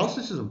with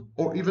narcissism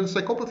or even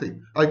psychopathy.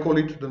 I call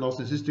it the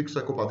narcissistic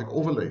psychopathic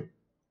overlay.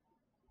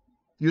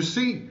 You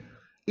see,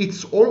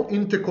 it's all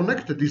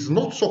interconnected. It's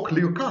not so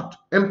clear-cut.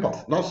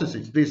 Empath,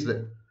 narcissist, this,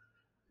 that.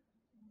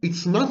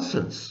 It's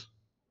nonsense.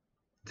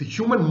 The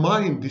human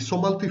mind is so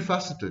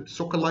multifaceted,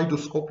 so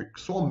kaleidoscopic,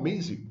 so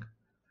amazing,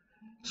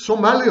 so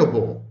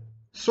malleable,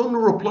 so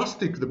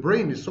neuroplastic. The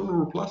brain is so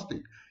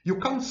neuroplastic.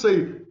 You can't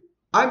say,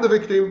 I'm the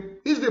victim,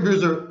 he's the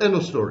abuser, end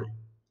of story.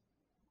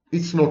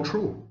 It's not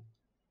true.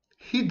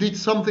 He did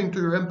something to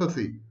your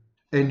empathy,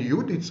 and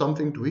you did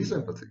something to his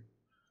empathy.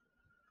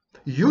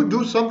 You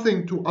do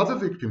something to other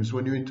victims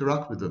when you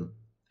interact with them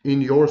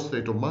in your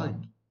state of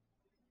mind.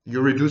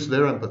 You reduce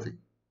their empathy.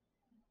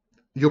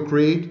 You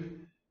create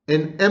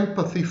an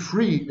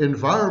empathy-free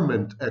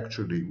environment,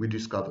 actually, we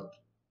discovered.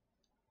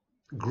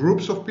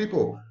 Groups of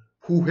people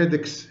who had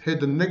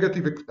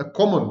a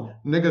common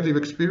negative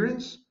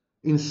experience,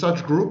 in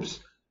such groups,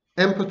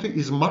 empathy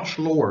is much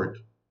lowered.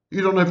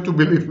 You don't have to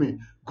believe me.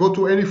 Go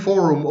to any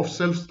forum of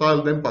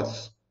self-styled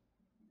empaths.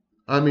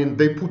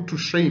 They put to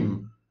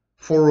shame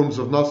forums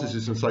of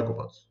narcissists and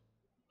psychopaths.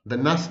 The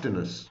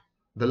nastiness,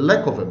 the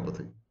lack of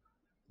empathy,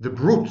 the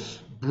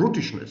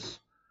brutishness,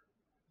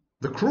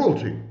 the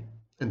cruelty,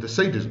 and the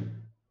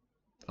sadism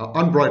are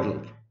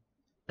unbridled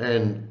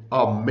and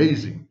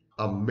amazing,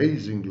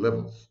 amazing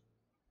levels.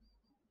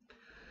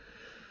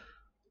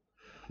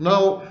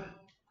 Now,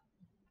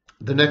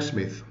 the next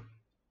myth.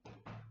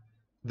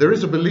 There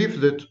is a belief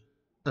that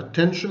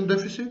attention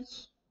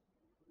deficits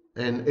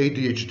and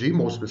ADHD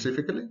more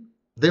specifically,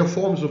 they are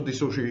forms of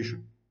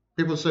dissociation.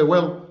 People say,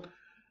 well,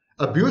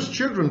 abused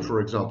children, for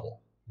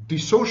example,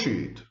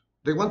 dissociate.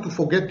 They want to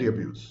forget the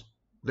abuse.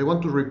 They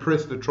want to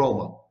repress the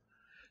trauma.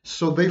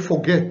 So they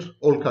forget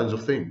all kinds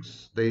of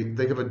things. They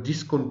have a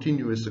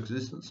discontinuous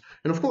existence.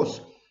 And of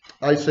course,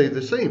 I say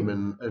the same,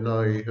 and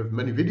I have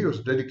many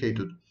videos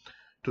dedicated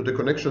to the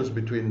connections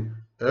between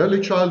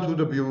early childhood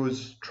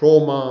abuse,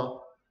 trauma,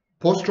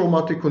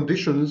 post-traumatic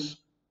conditions,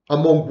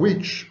 among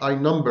which I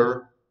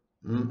number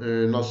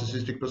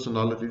narcissistic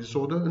personality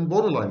disorder and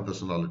borderline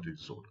personality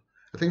disorder.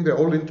 I think they're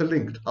all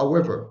interlinked.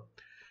 However,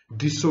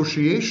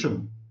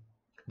 dissociation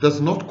does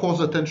not cause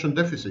attention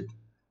deficit.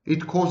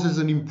 It causes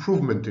an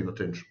improvement in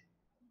attention.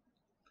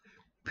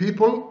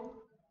 People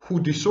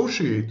who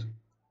dissociate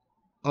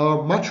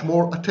are much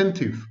more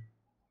attentive.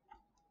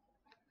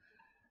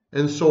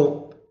 And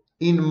so,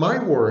 in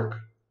my work,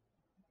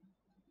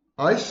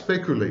 I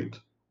speculate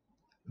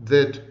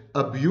that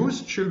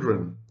abused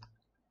children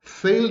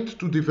failed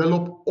to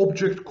develop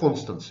object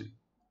constancy.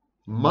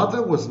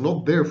 Mother was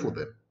not there for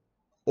them,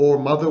 or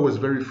mother was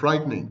very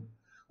frightening,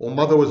 or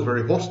mother was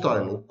very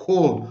hostile, or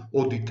cold,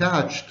 or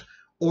detached,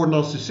 or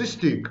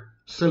narcissistic,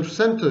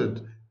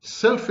 self-centered,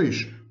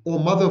 selfish, or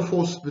mother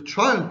forced the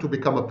child to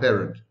become a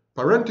parent,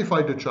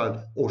 parentified the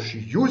child, or she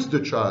used the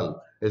child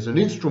as an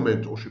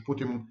instrument, or she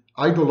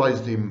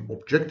idolized him,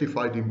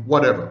 objectified him,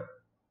 whatever.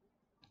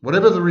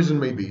 Whatever the reason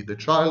may be, the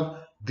child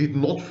did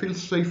not feel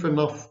safe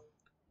enough.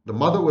 The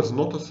mother was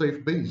not a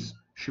safe base.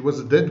 She was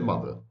a dead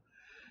mother.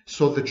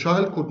 So the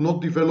child could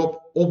not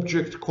develop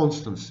object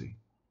constancy.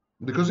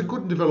 Because he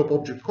couldn't develop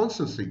object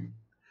constancy,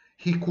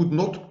 he could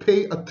not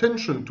pay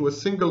attention to a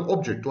single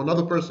object, to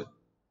another person.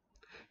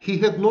 He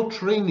had no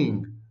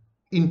training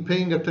in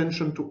paying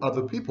attention to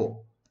other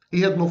people.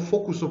 He had no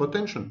focus of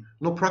attention,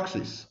 no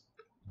praxis.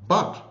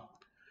 But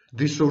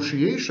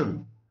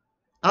dissociation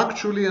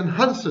actually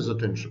enhances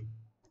attention.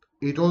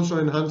 It also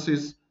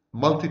enhances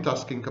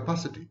multitasking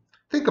capacity.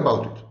 Think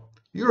about it.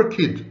 You're a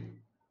kid.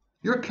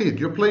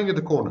 You're playing at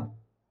the corner.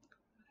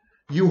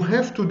 You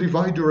have to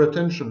divide your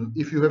attention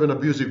if you have an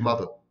abusive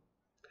mother.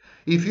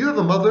 If you have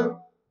a mother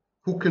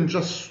who can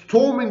just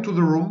storm into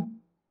the room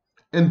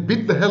and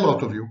beat the hell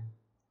out of you,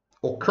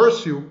 or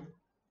curse you,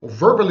 or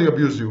verbally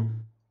abuse you,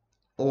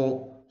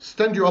 or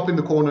stand you up in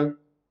the corner,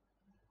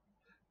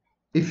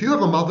 if you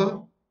have a mother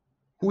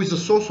who is a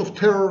source of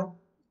terror,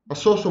 a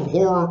source of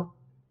horror,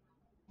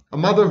 a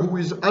mother who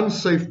is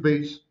unsafe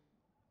base,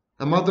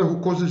 a mother who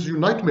causes you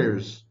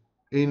nightmares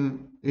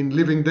in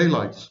living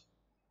daylights,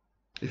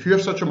 if you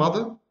have such a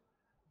mother,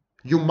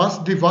 you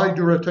must divide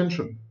your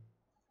attention.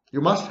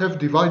 You must have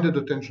divided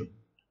attention.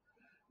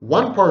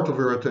 One part of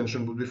your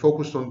attention will be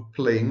focused on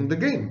playing the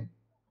game,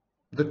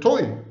 the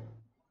toy,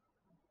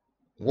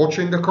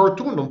 watching a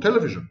cartoon on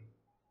television.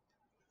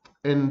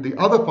 And the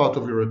other part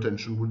of your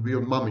attention will be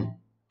on mommy.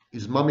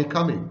 Is mommy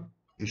coming?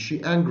 Is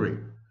she angry?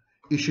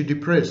 Is she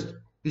depressed?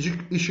 Is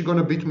she going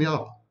to beat me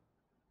up?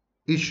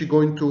 Is she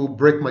going to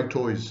break my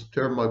toys,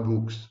 tear my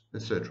books,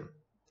 etc.?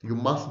 You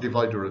must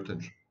divide your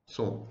attention.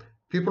 So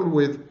people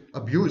with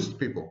abused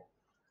people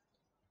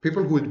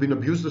who had been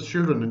abused as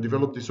children and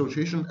developed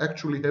dissociation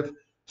actually have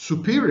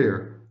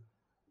superior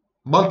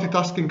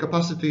multitasking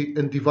capacity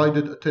and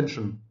divided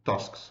attention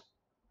tasks.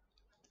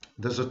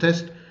 There's a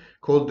test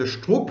called the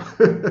Stroop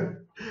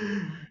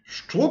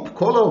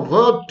color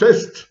word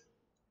test.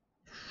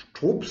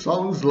 Stroop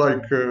sounds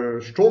like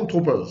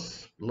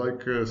stormtroopers,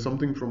 like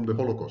something from the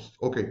Holocaust.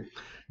 Okay,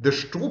 the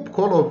Stroop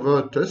color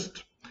word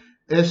test,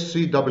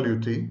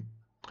 SCWT.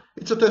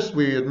 It's a test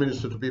we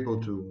administer to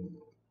people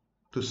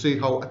to see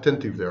how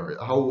attentive they are,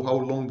 how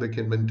long they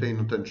can maintain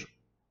attention.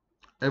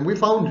 And we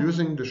found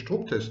using the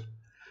Stroop test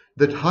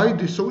that high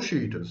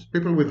dissociators,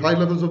 people with high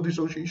levels of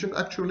dissociation,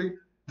 actually,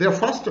 they're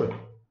faster.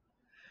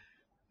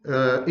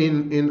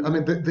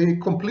 They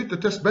complete the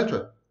test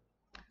better.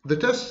 The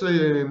test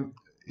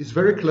is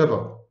very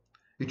clever.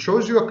 It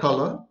shows you a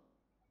color,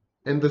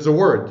 and there's a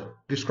word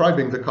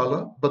describing the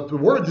color, but the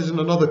word is in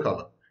another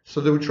color.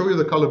 So they would show you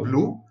the color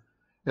blue,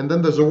 and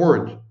then there's a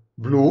word,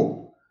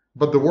 blue,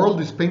 but the word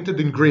is painted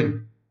in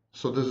green.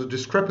 So there's a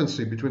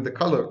discrepancy between the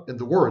color and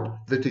the word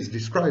that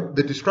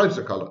describes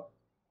the color,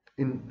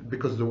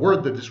 because the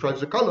word that describes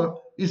the color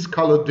is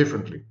colored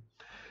differently.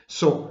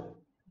 So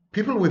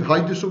people with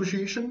high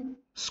dissociation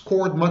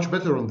scored much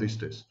better on this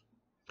test.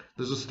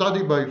 There's a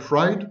study by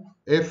Freyd,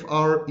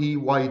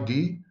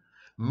 F-R-E-Y-D,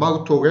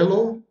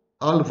 Martorello,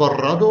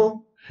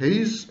 Alvarado,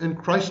 Hayes, and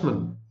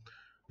Kreisman.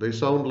 They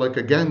sound like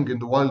a gang in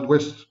the Wild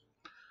West,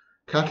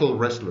 cattle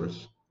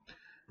rustlers.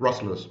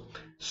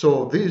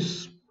 So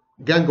this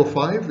gang of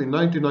five in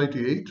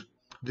 1998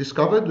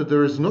 discovered that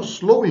there is no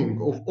slowing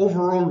of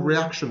overall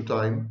reaction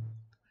time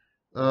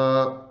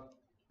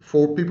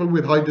for people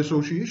with high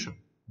dissociation.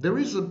 There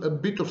is a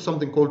bit of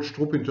something called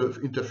Stroop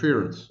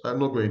interference. I'm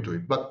not going into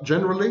it, but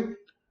generally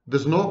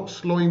there's no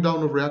slowing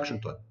down of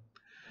reaction time.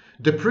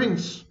 De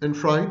Prince and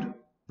Freyd,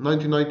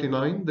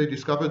 1999, they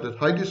discovered that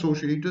high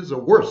dissociators are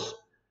worse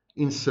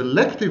in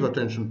selective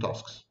attention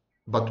tasks,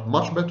 but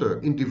much better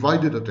in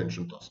divided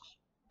attention tasks,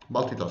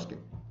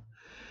 multitasking.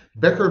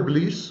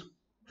 Becker-Blies,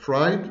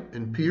 Freyd,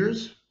 and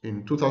Peers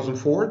in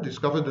 2004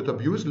 discovered that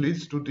abuse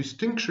leads to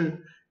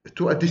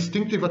a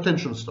distinctive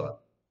attention style.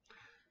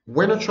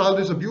 When a child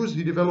is abused,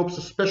 he develops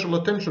a special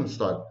attention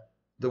style,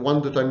 the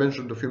one that I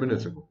mentioned a few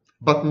minutes ago,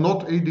 but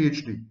not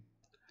ADHD.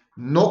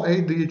 No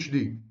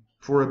ADHD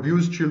for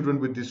abused children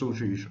with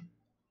dissociation.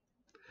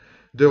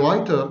 De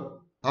Ruyter,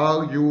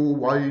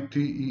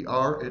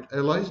 R-U-Y-T-E-R, et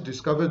al.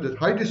 Discovered that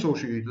high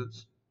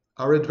dissociators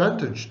are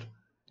advantaged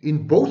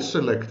in both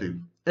selective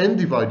and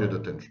divided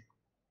attention.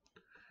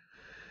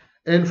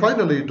 And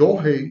finally,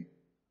 Dohey,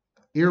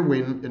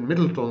 Irwin, and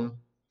Middleton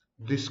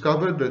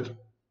discovered that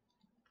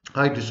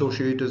high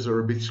dissociators are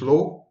a bit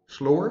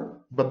slower,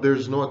 but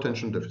there's no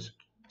attention deficit.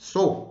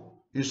 So,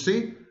 you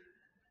see,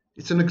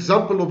 it's an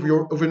example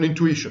of an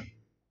intuition.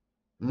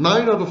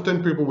 9 out of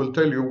 10 people will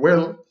tell you,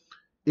 well,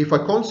 if I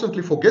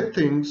constantly forget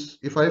things,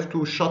 if I have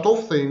to shut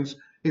off things,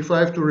 if I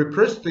have to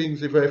repress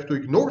things, if I have to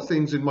ignore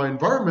things in my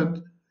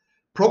environment,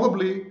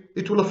 probably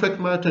it will affect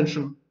my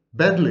attention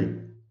badly.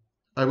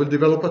 I will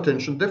develop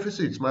attention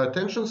deficits. My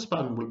attention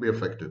span will be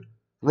affected.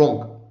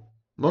 Wrong.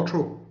 Not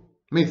true.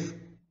 Myth.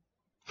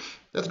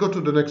 Let's go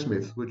to the next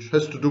myth, which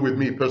has to do with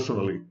me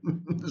personally.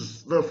 This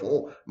is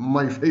therefore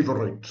my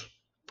favorite.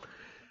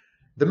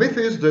 The myth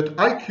is that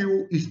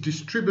IQ is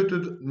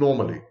distributed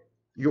normally.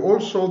 You all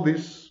saw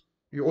this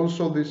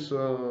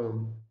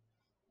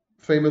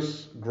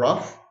famous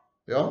graph,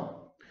 yeah?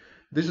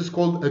 This is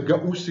called a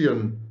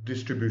Gaussian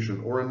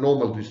distribution or a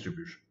normal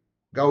distribution.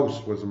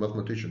 Gauss was a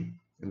mathematician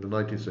in the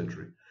 19th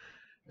century,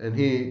 and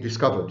he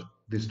discovered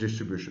this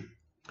distribution.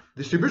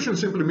 Distribution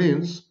simply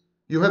means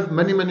you have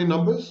many, many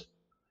numbers,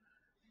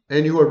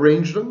 and you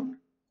arrange them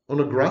on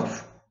a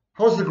graph.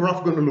 How's the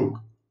graph going to look?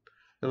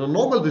 And a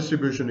normal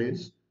distribution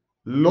is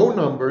low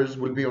numbers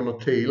will be on a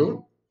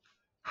tail,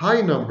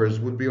 high numbers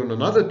would be on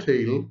another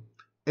tail,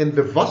 and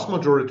the vast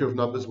majority of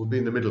numbers will be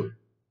in the middle.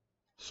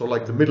 So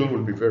like the middle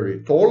will be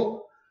very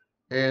tall,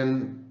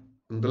 and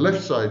on the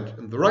left side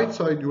and the right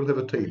side you will have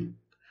a tail.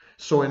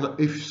 So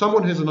if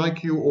someone has an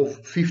IQ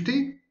of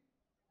 50,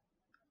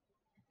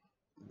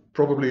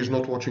 probably is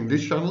not watching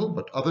this channel,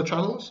 but other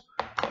channels.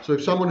 So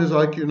if someone has an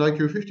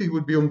IQ of 50, he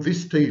would be on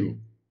this tail.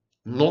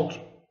 Not,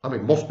 I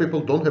mean, most people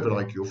don't have an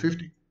IQ of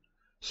 50.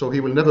 So he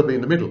will never be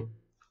in the middle.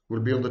 He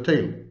will be on the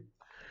tail.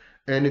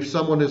 And if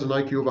someone has an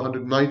IQ of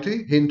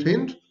 190, hint,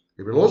 hint,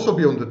 he will also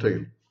be on the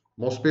tail.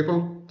 Most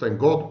people, thank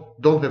God,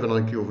 don't have an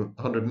IQ of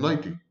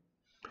 190.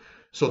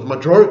 So the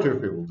majority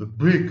of people, the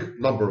big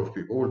number of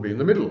people, will be in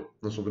the middle.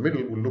 And so the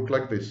middle will look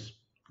like this.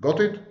 Got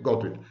it?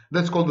 Got it.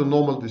 That's called the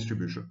normal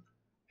distribution.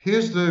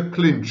 Here's the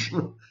clinch.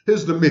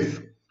 Here's the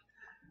myth.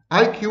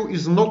 IQ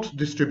is not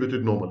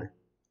distributed normally.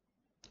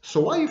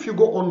 So why, if you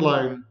go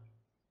online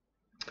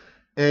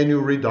and you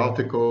read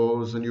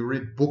articles and you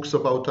read books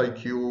about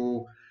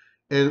IQ,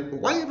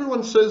 and why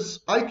everyone says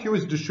IQ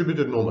is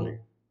distributed normally?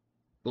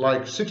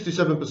 Like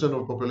 67% of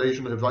the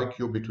population have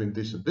IQ between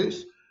this and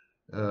this,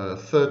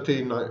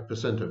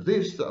 39% of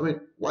this. I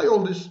mean, why all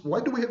this? Why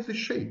do we have this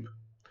shape?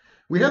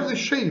 We have this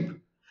shape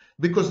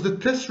because the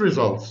test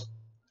results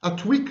are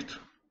tweaked.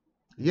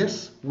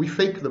 Yes, we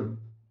fake them.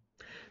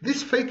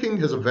 This faking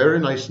has a very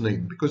nice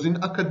name because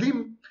in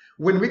academia,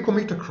 when we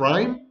commit a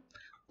crime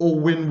or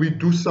when we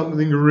do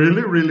something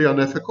really, really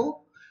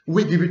unethical,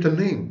 we give it a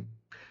name.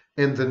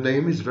 And the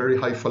name is very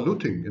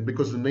highfalutin. And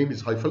because the name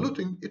is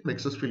highfalutin, it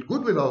makes us feel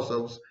good with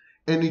ourselves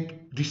and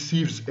it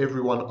deceives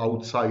everyone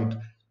outside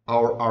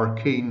our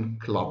arcane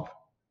club.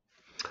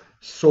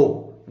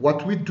 So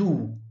what we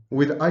do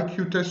with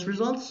IQ test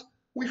results,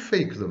 we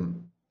fake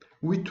them,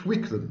 we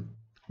tweak them,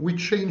 we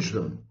change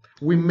them,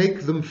 we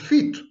make them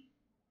fit.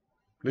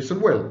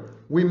 Listen well,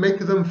 we make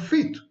them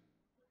fit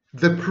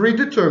the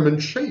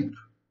predetermined shape,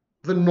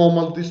 the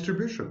normal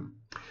distribution.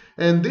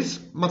 And this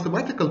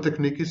mathematical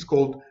technique is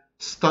called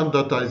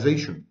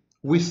standardization.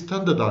 We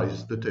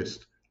standardize the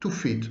test to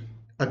fit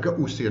a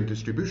Gaussian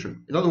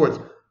distribution. In other words,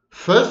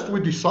 first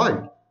we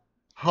decide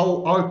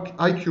how our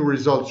IQ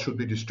results should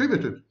be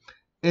distributed,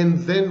 and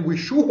then we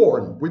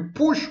shoehorn, we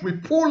push, we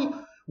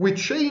pull, we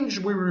change,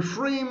 we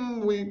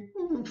reframe, we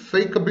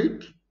fake a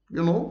bit,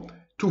 you know,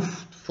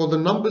 for the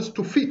numbers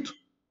to fit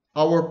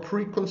our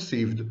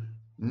preconceived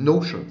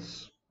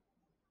notions.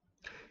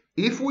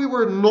 If we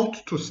were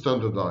not to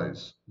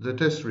standardize the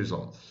test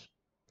results,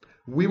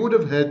 we would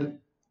have had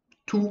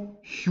two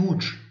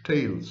huge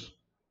tails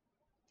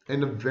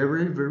and a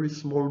very, very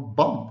small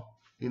bump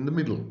in the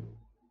middle,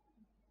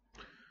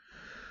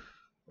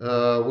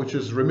 which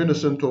is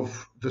reminiscent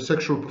of the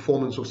sexual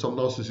performance of some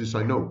narcissists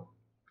I know.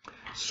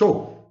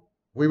 So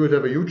we would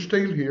have a huge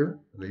tail here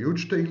and a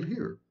huge tail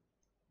here.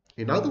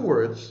 In other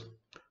words,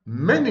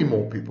 many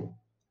more people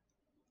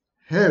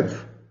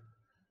have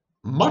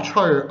much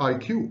higher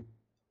IQ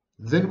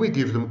than we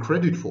give them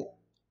credit for.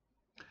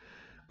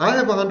 I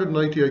have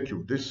 190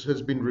 IQ. This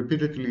has been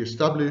repeatedly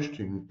established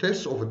in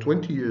tests over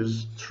 20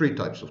 years, 3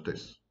 types of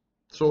tests.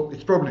 So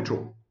it's probably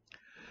true.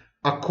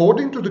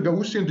 According to the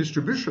Gaussian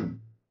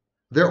distribution,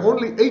 there are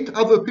only 8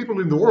 other people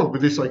in the world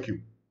with this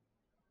IQ.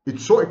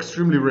 It's so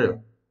extremely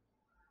rare.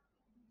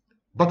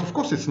 But of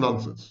course it's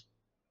nonsense.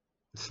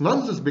 It's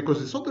nonsense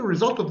because it's not the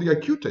result of the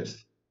IQ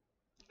test.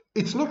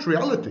 It's not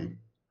reality.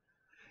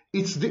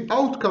 It's the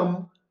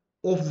outcome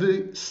of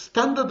the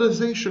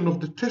standardization of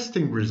the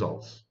testing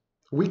results.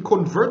 We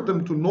convert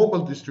them to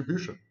normal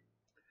distribution.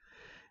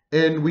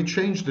 And we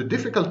change the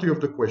difficulty of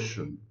the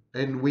question.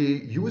 And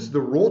we use the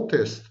raw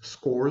test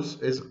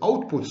scores as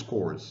output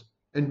scores.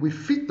 And we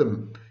fit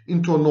them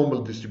into a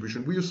normal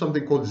distribution. We use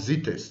something called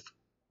z-test.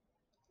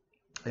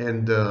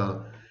 And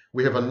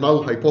we have a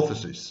null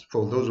hypothesis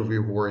for those of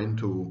you who are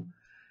into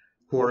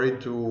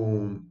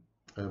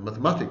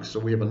mathematics. So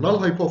we have a null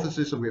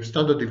hypothesis and we have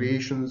standard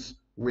deviations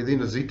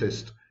within a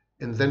z-test.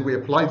 And then we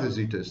apply the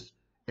z-test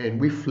and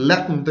we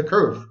flatten the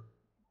curve,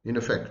 in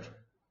effect.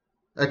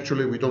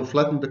 Actually, we don't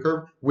flatten the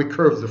curve, we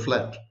curve the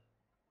flat.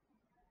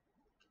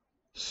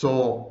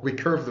 So we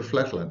curve the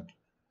flatland.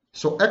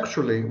 So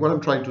actually, what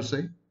I'm trying to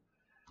say,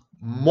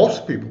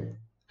 most people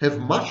have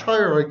much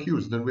higher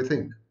IQs than we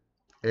think.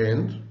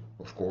 And,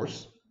 of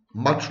course,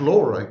 much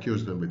lower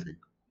IQs than we think.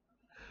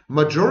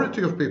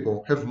 Majority of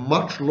people have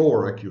much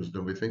lower IQs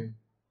than we think.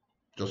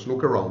 Just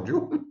look around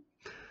you.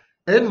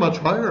 And much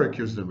higher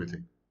IQs than we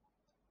think.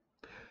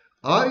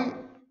 I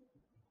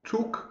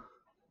took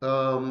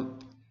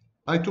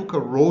a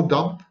raw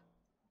dump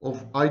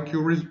of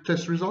IQ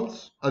test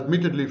results,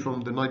 admittedly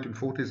from the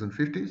 1940s and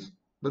 50s,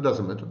 but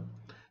doesn't matter.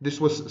 This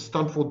was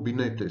Stanford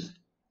Binet test,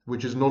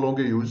 which is no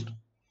longer used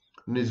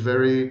and is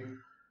very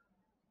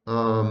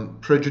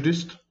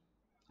prejudiced,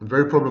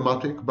 very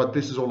problematic, but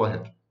this is all I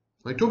had.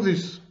 I took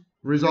these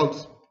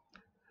results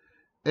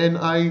and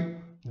I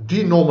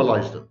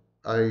denormalized them.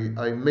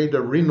 I made a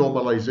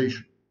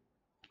renormalization,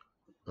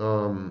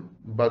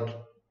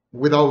 but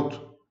without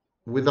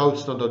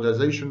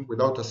standardization,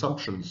 without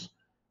assumptions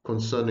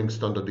concerning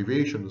standard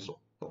deviation and so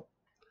on.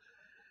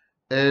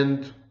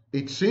 And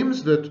it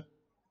seems that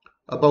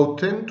about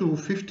 10 to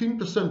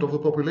 15% of the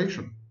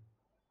population,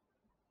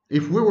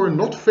 if we were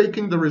not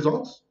faking the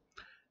results,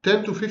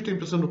 10 to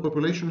 15% of the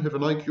population have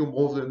an IQ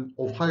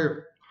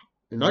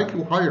in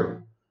IQ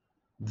higher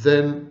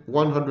than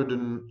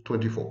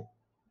 124.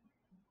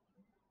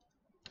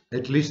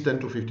 At least 10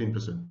 to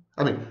 15%.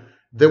 I mean,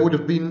 there would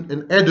have been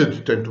an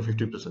added 10 to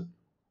 15%.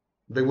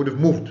 They would have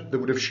moved, they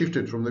would have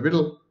shifted from the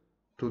middle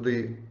to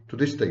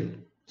this tail.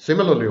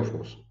 Similarly, of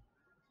course,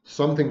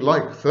 something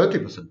like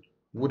 30%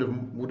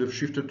 would have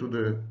shifted to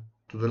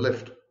the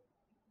left.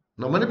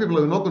 Now, many people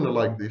are not going to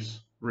like this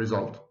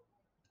result,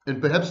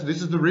 and perhaps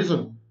this is the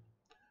reason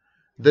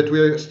that we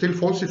are still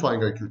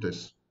falsifying IQ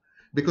tests,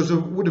 because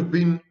it would have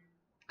been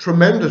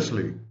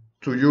tremendously,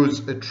 to use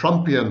a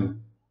Trumpian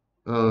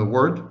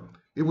word,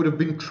 it would have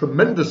been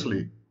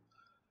tremendously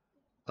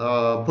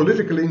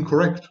politically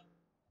incorrect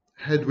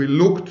had we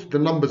looked the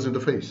numbers in the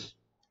face.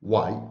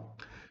 Why?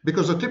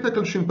 Because a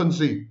typical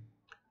chimpanzee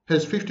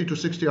has 50 to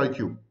 60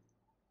 IQ.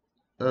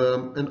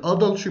 An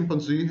adult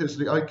chimpanzee has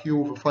the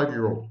IQ of a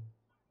 5-year-old.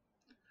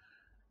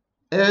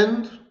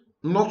 And,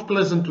 not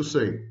pleasant to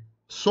say,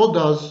 so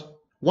does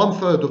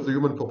 1/3 of the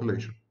human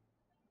population.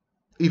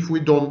 If we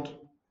don't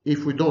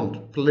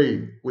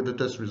play with the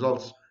test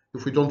results,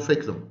 if we don't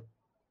fake them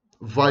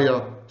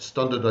via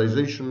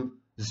standardization,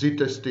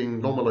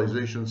 z-testing,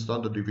 normalization,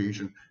 standard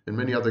deviation, and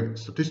many other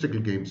statistical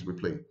games we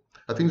play.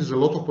 I think there's a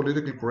lot of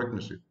political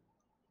correctness here.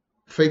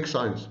 Fake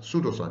science,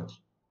 pseudoscience.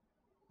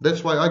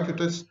 That's why IQ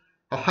tests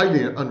are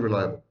highly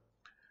unreliable.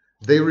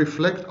 They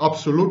reflect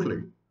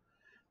absolutely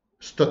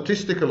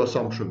statistical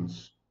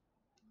assumptions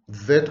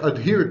that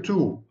adhere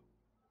to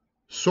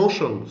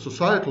social,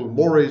 societal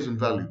mores and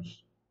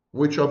values,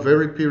 which are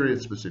very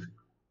period specific.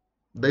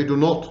 They do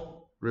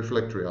not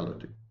reflect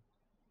reality.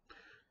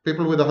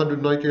 People with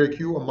 190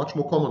 IQ are much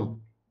more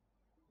common.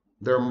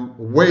 There are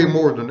way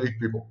more than 8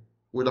 people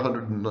with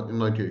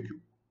 190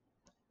 IQ.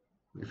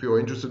 If you are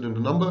interested in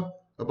the number,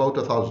 about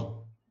 1,000.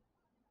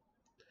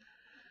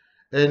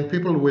 And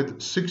people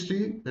with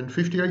 60 and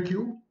 50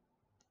 IQ,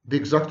 the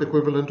exact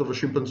equivalent of a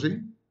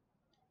chimpanzee,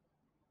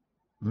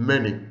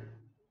 many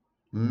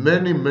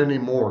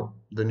more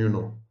than you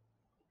know.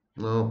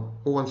 Now,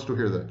 who wants to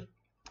hear that?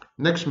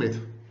 Next myth.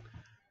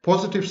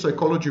 Positive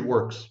psychology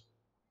works.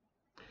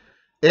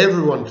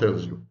 Everyone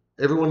tells you,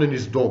 everyone and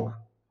his dog,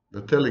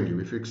 they're telling you,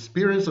 if you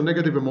experience a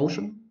negative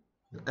emotion,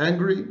 you're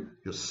angry,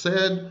 you're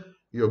sad,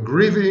 you're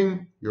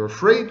grieving, you're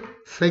afraid,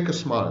 fake a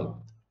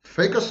smile.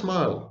 Fake a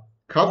smile.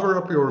 Cover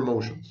up your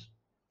emotions.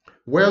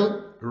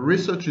 Well,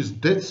 research is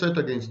dead set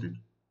against it.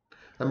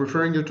 I'm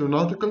referring you to an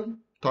article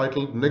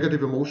titled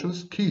Negative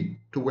Emotions, Key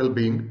to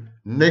Well-Being.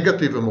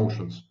 Negative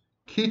Emotions,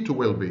 Key to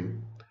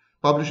Well-Being,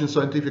 published in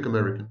Scientific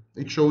American.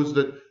 It shows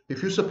that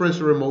if you suppress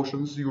your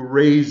emotions, you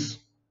raise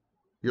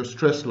your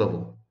stress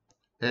level,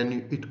 and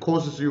it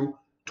causes you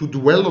to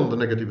dwell on the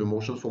negative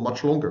emotions for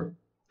much longer.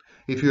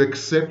 If you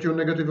accept your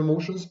negative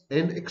emotions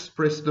and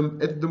express them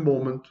at the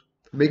moment,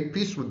 make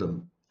peace with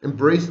them,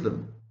 embrace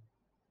them,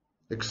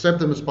 accept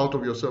them as part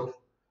of yourself,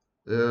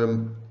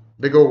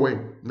 they go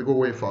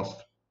away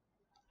fast.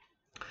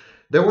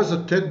 There was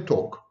a TED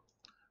talk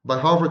by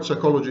Harvard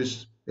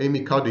psychologist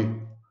Amy Cuddy,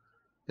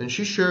 and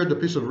she shared a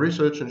piece of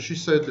research, and she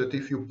said that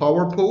if you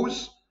power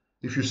pose,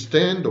 if you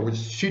stand or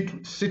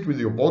sit with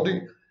your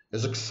body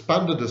as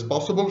expanded as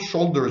possible,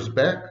 shoulders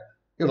back,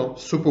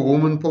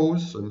 superwoman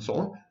pose and so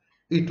on,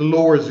 it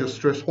lowers your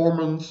stress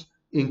hormones,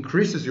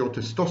 increases your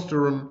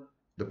testosterone,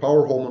 the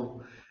power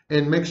hormone,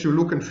 and makes you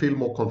look and feel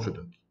more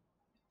confident.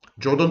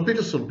 Jordan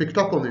Peterson picked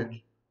up on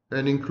it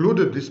and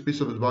included this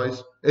piece of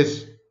advice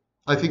as,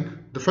 I think,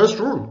 the first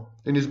rule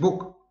in his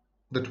book,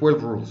 The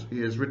 12 Rules. He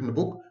has written a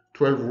book,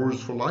 12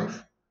 Rules for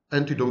Life,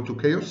 Antidote to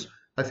Chaos.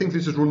 I think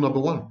this is rule number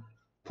 1.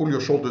 Pull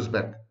your shoulders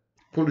back.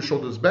 Pull your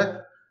shoulders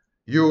back.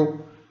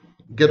 You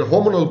get a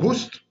hormonal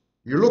boost.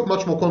 You look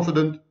much more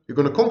confident. You're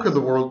going to conquer the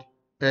world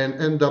and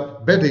end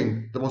up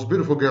bedding the most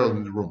beautiful girl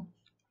in the room.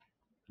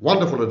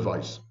 Wonderful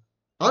advice.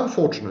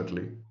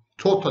 Unfortunately,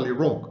 totally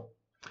wrong.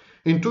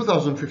 In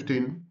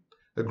 2015,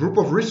 a group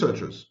of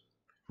researchers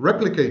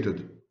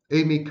replicated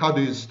Amy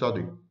Cuddy's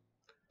study.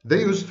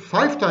 They used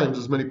 5 times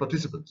as many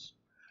participants.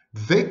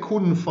 They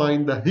couldn't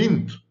find a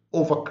hint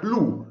of a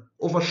clue,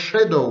 of a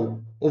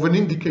shadow, of an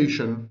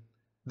indication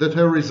that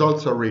her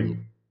results are real.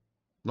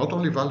 Not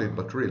only valid,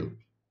 but real.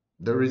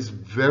 There is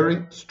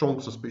very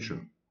strong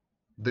suspicion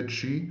that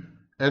she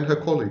and her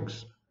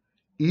colleagues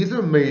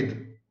either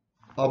made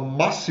a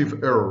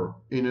massive error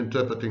in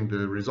interpreting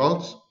the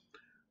results,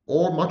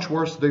 or much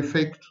worse, they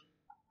faked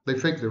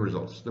the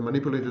results. They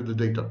manipulated the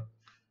data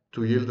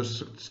to yield a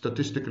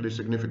statistically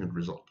significant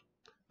result.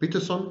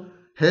 Peterson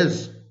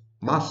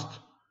must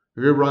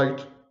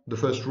rewrite the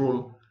first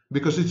rule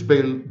because it's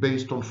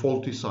based on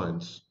faulty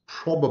science,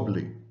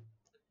 probably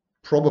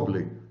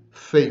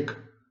fake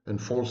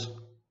and false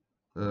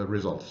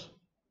results.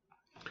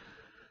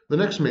 The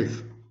next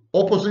myth,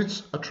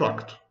 opposites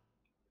attract.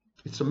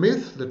 It's a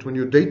myth that when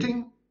you're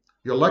dating,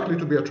 you're likely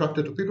to be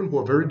attracted to people who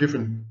are very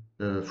different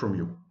from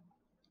you.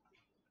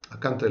 I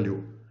can't tell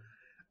you.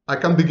 I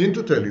can begin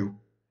to tell you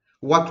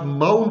what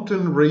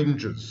mountain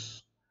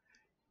ranges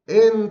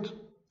and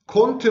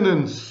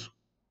continents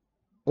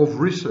of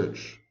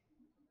research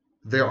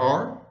there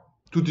are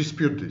to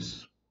dispute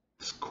this.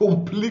 It's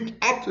complete,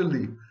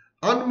 utterly,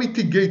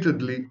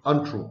 unmitigatedly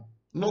untrue.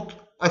 Not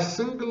a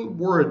single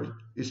word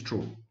is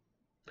true.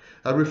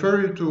 I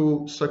refer you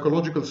to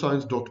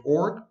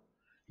psychologicalscience.org.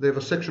 They have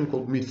a section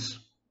called myths,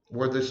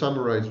 where they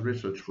summarize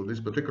research for this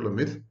particular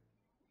myth.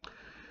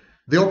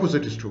 The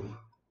opposite is true.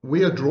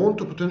 We are drawn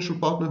to potential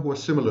partners who are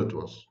similar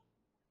to us.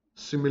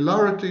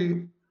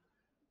 Similarity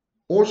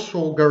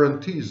also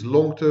guarantees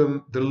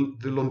long-term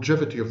the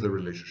longevity of the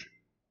relationship.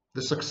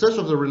 The success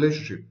of the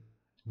relationship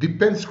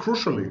depends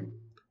crucially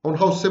on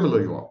how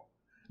similar you are.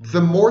 The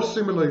more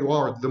similar you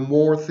are, the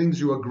more things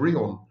you agree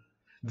on,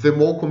 the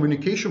more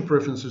communication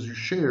preferences you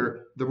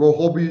share, the more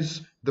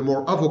hobbies, the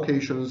more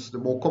avocations, the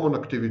more common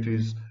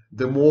activities,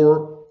 the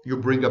more you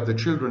bring up the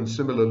children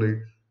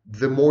similarly,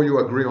 the more you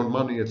agree on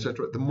money,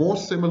 etc. The more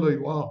similar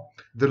you are,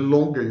 the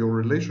longer your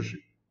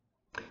relationship.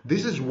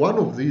 This is one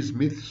of these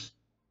myths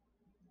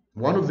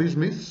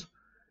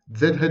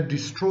that had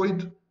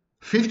destroyed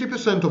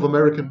 50% of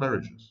American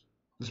marriages.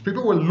 These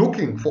people were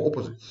looking for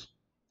opposites.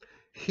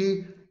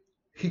 He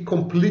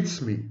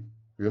completes me,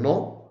 you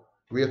know?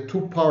 We are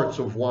two parts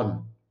of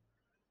one.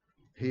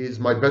 He is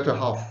my better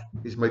half,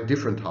 he's my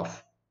different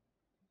half.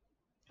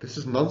 This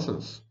is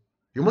nonsense.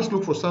 You must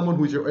look for someone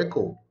who is your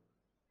echo,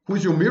 who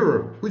is your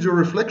mirror, who is your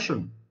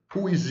reflection,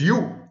 who is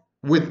you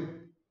with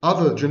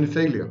other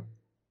genitalia,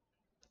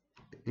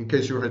 in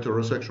case you're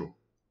heterosexual.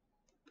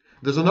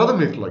 There's another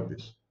myth like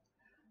this.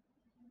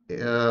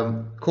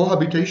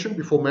 Cohabitation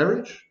before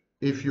marriage.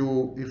 If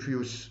you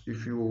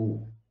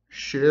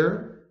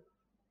share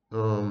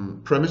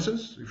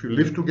premises, if you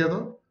live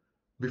together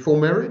before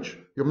marriage,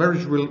 your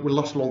marriage will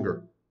last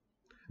longer.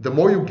 The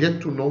more you get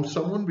to know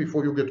someone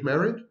before you get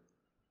married,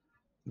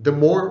 the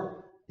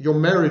more your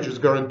marriage is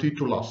guaranteed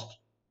to last.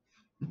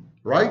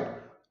 Right?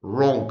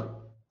 Wrong.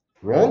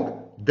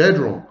 Wrong? Dead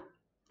wrong.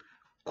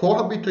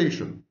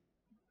 Cohabitation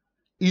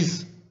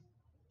is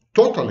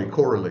totally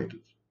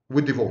correlated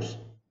with divorce.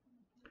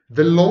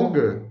 The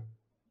longer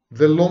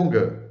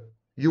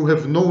you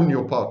have known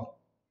your partner,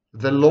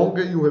 the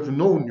longer you have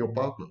known your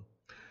partner,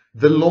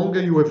 the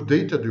longer you have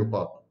dated your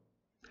partner,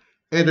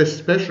 and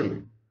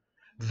especially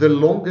the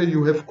longer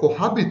you have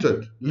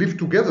cohabited, lived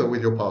together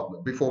with your partner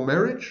before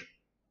marriage,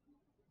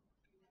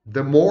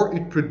 the more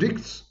it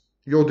predicts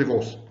your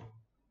divorce.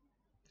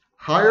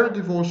 Higher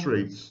divorce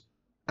rates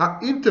are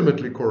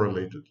intimately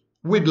correlated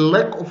with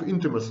lack of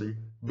intimacy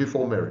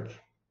before marriage.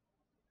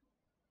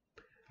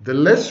 The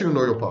less you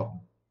know your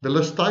partner, the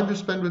less time you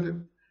spend with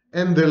him,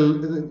 and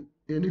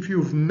if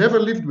you've never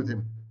lived with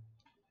him,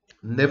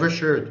 never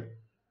shared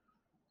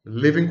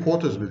living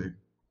quarters with him,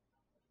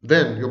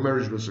 then your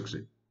marriage will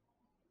succeed.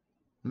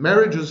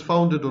 Marriages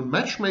founded on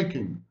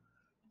matchmaking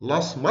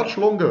last much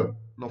longer,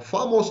 are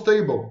far more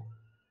stable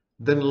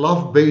than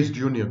love-based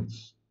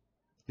unions.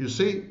 You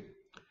see,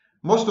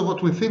 most of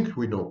what we think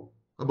we know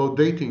about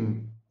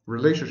dating,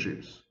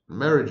 relationships,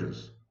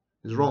 marriages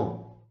is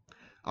wrong.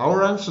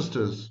 Our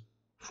ancestors,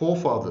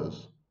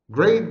 forefathers,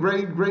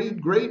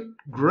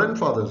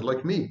 great-great-great-great-grandfathers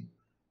like me,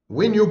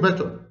 we knew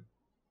better.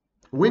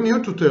 We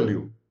knew to tell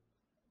you,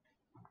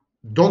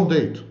 don't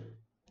date,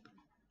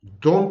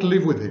 don't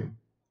live with him.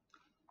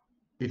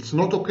 It's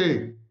not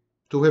okay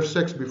to have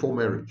sex before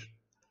marriage.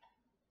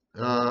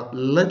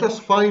 Let us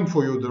find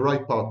for you the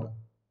right partner.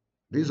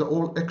 These are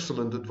all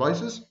excellent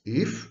advices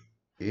if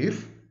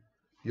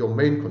your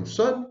main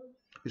concern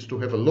is to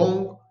have a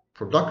long,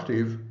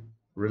 productive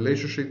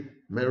relationship,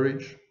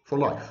 marriage for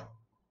life.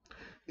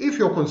 If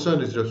your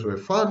concern is just to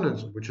have fun,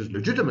 which is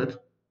legitimate,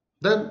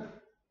 then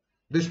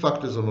these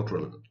factors are not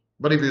relevant.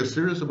 But if you're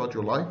serious about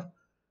your life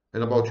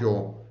and about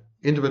your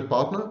intimate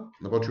partner,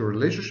 and about your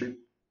relationship,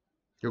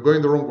 you're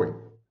going the wrong way.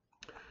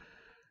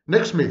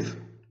 Next myth.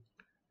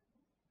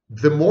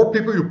 The more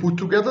people you put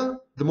together,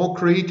 the more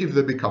creative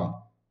they become.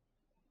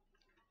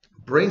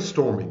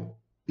 Brainstorming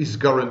is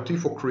guarantee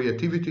for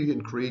creativity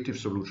and creative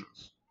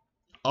solutions.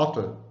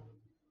 Utter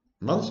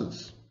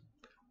nonsense.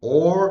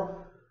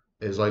 Or,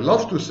 as I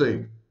love to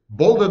say,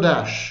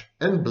 balderdash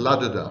and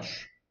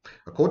bladderdash.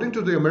 According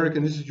to the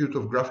American Institute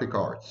of Graphic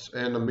Arts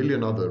and a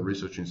million other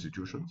research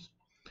institutions,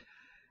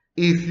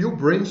 if you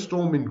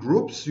brainstorm in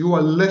groups, you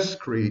are less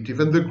creative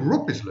and the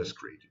group is less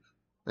creative.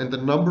 And the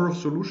number of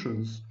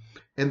solutions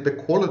and the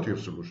quality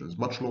of solutions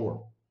much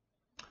lower.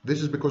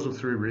 This is because of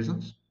three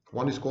reasons.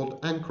 One is called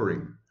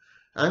anchoring.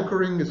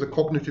 Anchoring is a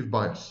cognitive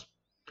bias.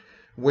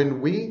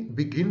 When we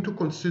begin to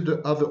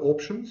consider other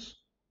options,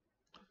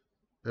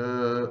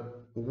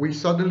 we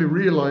suddenly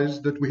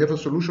realize that we have a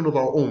solution of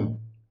our own.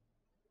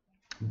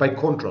 By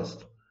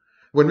contrast,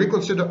 when we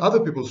consider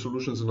other people's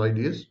solutions and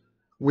ideas,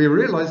 we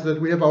realize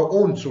that we have our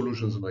own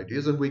solutions and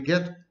ideas, and we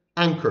get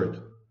anchored,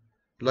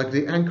 like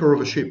the anchor of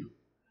a ship, and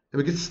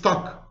we get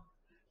stuck.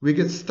 We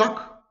get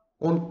stuck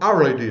on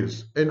our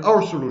ideas and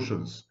our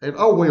solutions and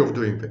our way of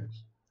doing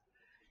things.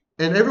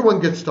 And everyone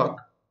gets stuck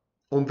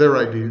on their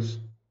ideas,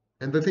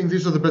 and they think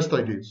these are the best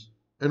ideas,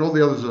 and all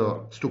the others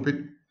are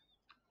stupid,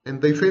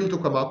 and they fail to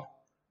come up,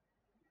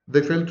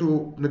 they fail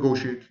to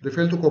negotiate, they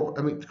fail to cooperate.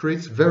 I mean, it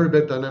creates very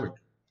bad dynamic.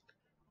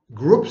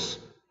 Groups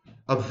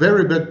are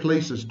very bad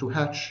places to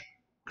hatch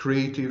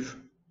creative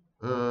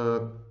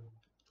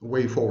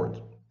way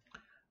forward.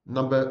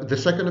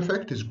 The second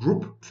effect is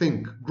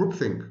groupthink.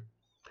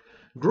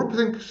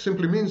 Groupthink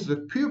simply means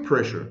that peer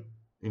pressure,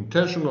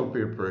 intentional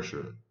peer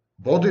pressure,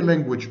 body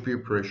language peer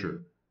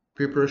pressure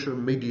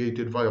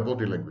mediated via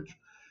body language,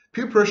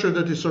 peer pressure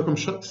that is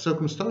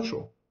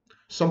circumstantial.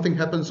 Something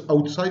happens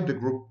outside the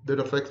group that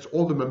affects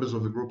all the members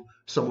of the group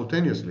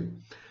simultaneously.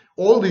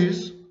 All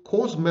these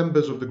cause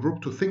members of the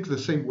group to think the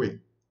same way.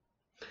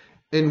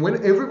 And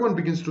when everyone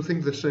begins to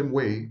think the same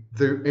way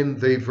and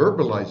they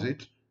verbalize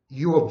it,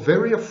 you are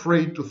very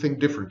afraid to think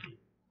differently.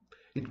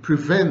 It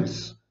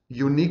prevents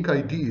unique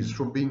ideas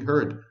from being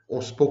heard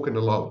or spoken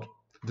aloud.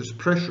 There's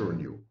pressure on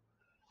you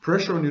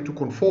to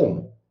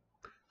conform,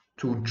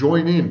 to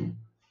join in,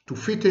 to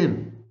fit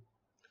in,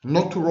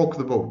 not to rock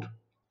the boat.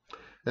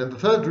 And the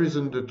third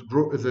reason that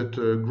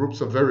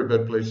groups are very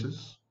bad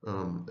places,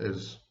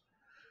 as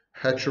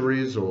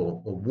hatcheries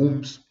or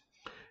wombs,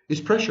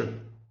 is pressure.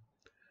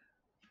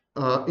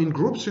 In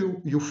groups,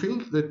 you feel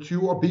that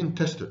you are being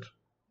tested,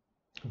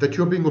 that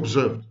you're being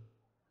observed.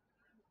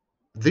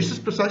 This is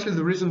precisely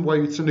the reason why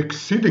it's an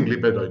exceedingly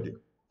bad idea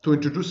to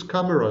introduce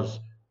cameras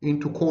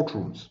into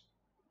courtrooms.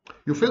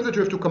 You feel that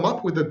you have to come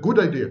up with a good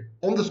idea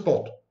on the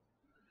spot.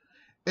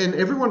 And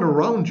everyone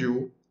around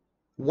you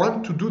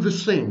want to do the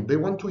same. They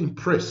want to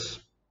impress.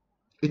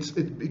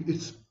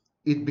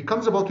 It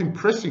becomes about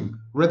impressing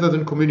rather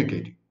than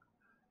communicating.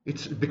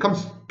 It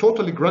becomes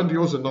totally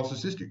grandiose and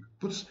narcissistic.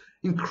 Puts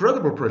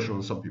incredible pressure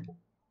on some people.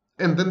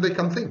 And then they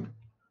can't think.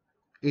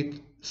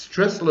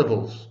 Stress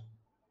levels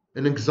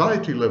and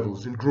anxiety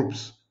levels in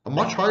groups are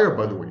much higher,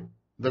 by the way,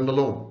 than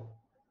alone.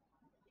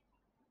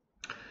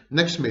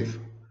 Next myth,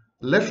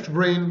 left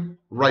brain,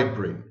 right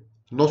brain.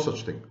 No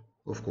such thing,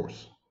 of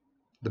course.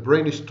 The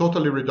brain is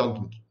totally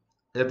redundant.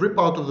 Every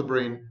part of the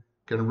brain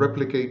can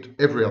replicate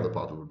every other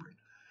part of the brain.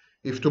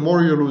 If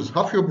tomorrow you lose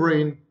half your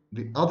brain,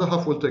 the other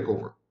half will take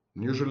over,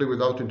 usually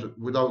without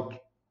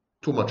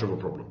too much of a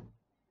problem.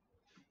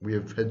 We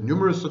have had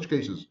numerous such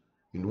cases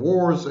in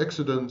wars,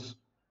 accidents,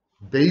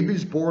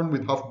 babies born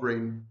with half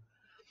brain.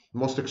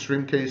 Most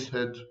extreme case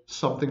had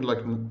something like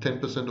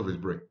 10% of his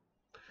brain.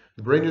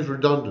 The brain is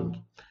redundant.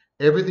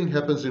 Everything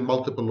happens in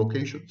multiple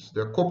locations.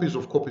 There are copies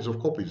of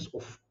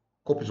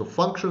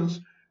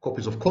functions,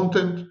 copies of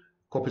content,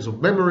 copies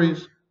of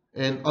memories,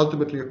 and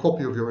ultimately a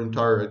copy of your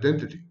entire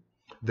identity.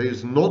 There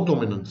is no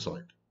dominant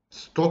side.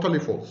 It's totally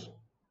false.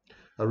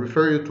 I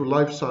refer you to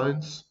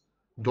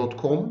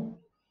lifescience.com.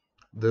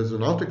 There's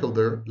an article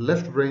there,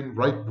 Left Brain,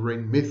 Right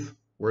Brain Myth,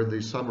 where they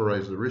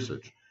summarize the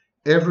research.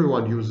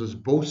 Everyone uses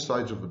both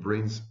sides of the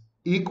brains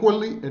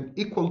equally and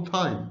equal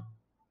time.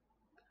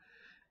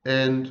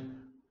 And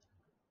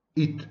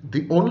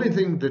the only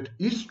thing that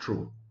is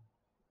true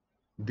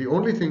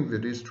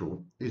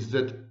is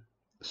that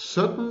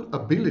certain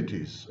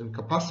abilities and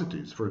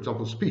capacities, for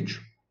example, speech,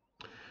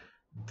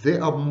 they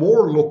are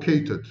more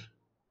located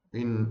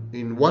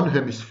in one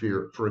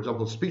hemisphere. For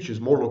example, speech is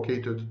more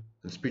located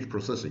in speech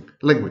processing.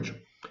 Language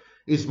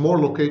is more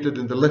located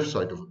in the left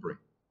side of the brain.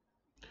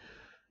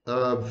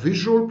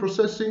 Visual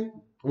processing,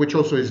 which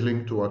also is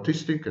linked to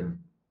artistic and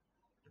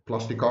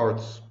plastic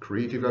arts,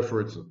 creative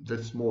efforts,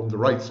 that's more on the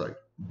right side.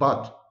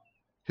 But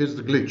here's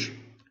the glitch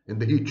and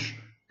the hitch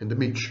and the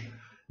mitch.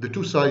 The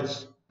two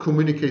sides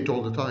communicate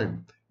all the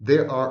time.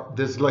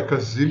 There's like a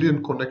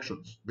zillion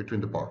connections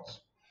between the parts.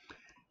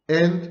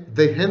 And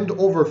they hand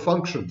over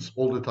functions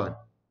all the time.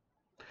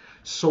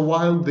 So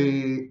while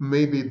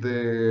maybe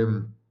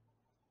the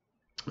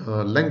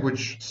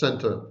language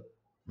center,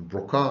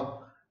 Broca,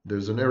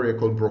 there's an area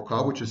called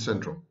Broca, which is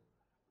central.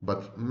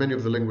 But many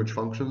of the language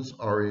functions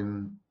are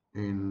in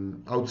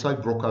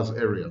outside Broca's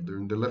area. They're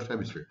in the left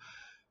hemisphere.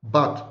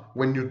 But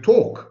when you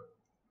talk,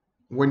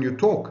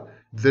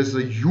 there's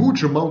a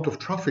huge amount of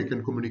traffic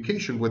and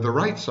communication with the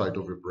right side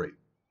of your brain.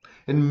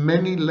 And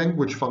many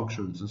language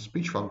functions and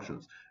speech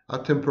functions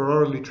are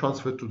temporarily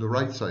transferred to the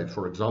right side.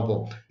 For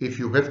example, if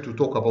you have to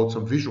talk about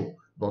some visual,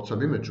 about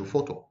some image or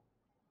photo,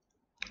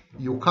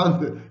 you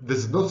can't,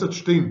 there's no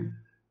such thing.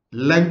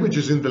 Language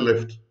is in the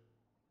left.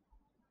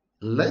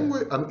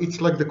 Language,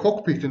 it's like the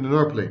cockpit in an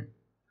airplane.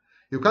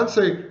 You can't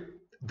say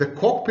the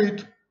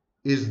cockpit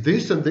is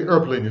this and the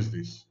airplane is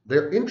this.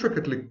 They're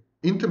intimately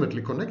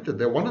connected.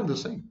 They're one and the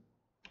same.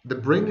 The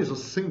brain is a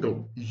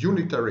single,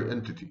 unitary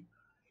entity.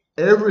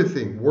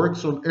 Everything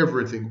works on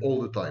everything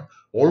all the time.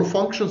 All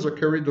functions are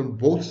carried on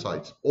both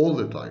sides all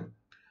the time.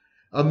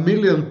 A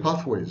million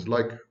pathways,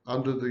 like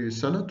under the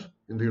Senate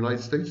in the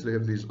United States, they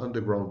have these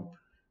underground,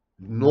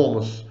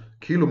 enormous,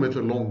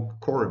 kilometer-long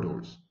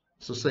corridors.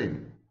 It's the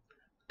same.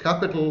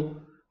 Capitol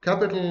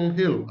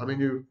Hill,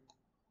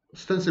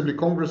 ostensibly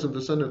Congress and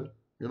the Senate,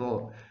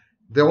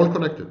 they're all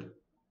connected.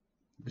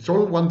 It's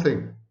all one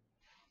thing.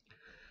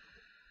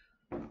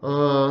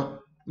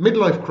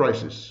 Midlife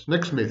crisis,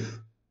 next myth.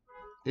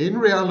 In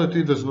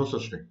reality, there's no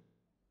such thing.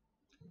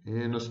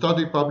 In a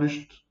study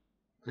published,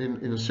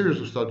 in a series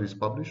of studies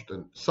published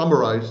and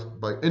summarized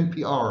by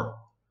NPR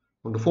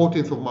on the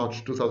 14th of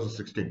March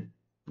 2016.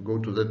 Go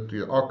to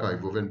the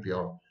archive of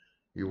NPR.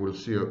 You will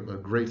see a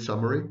great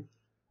summary.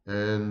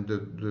 and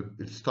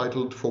it's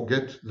titled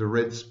Forget the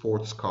Red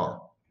Sports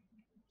Car.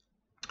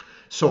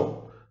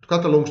 So, to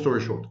cut a long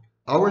story short,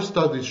 our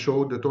studies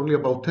showed that only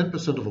about 10%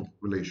 of the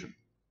population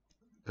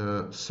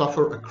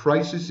suffer a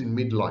crisis in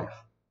midlife.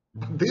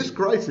 But this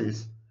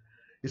crisis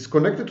is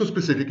connected to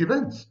specific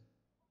events,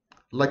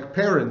 like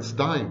parents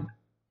dying,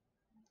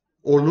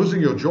 or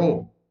losing your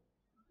job,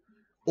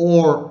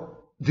 or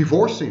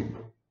divorcing,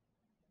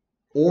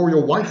 or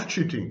your wife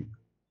cheating,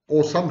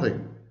 or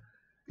something.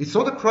 It's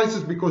not a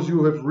crisis because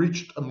you have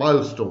reached a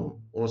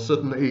milestone or a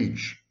certain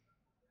age.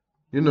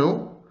 You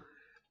know,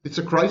 it's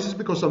a crisis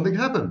because something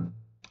happened.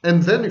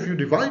 And then if you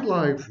divide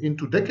life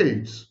into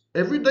decades,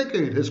 every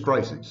decade has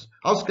crises.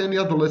 Ask any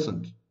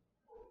adolescent.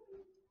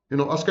 You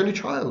know, ask any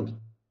child.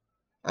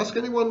 Ask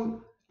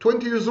anyone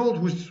 20 years old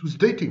who's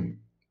dating.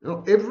 You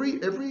know,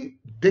 every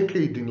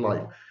decade in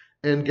life.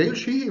 And Gail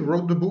Sheehy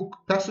wrote the book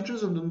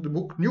Passages and then the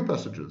book New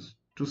Passages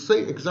to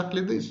say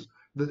exactly this,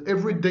 that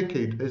every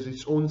decade has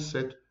its own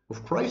set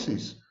of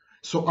crises.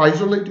 So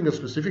isolating a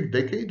specific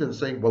decade and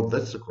saying, well,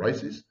 that's a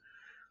crisis,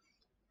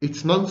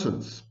 it's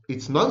nonsense.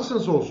 It's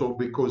nonsense also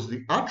because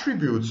the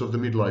attributes of the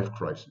midlife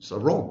crisis are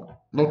wrong,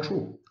 not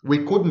true.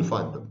 We couldn't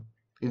find them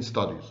in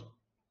studies.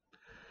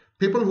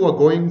 People who are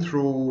going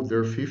through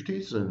their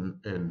 50s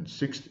and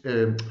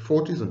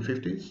 40s and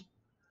 50s,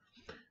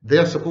 they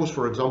are supposed,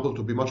 for example,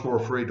 to be much more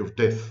afraid of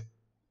death.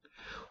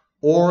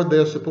 Or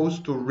they're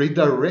supposed to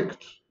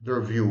redirect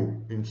their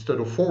view instead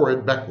of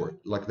forward, backward,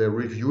 like they're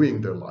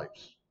reviewing their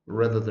lives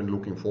rather than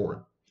looking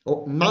forward.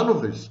 Oh, none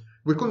of this.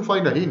 We couldn't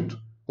find a hint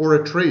or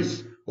a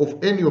trace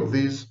of any of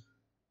these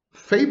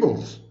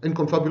fables and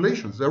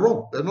confabulations. They're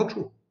wrong. They're not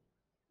true.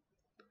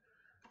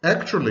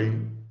 Actually,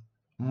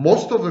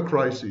 most of the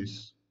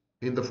crises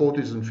in the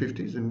 40s and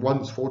 50s, in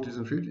one's 40s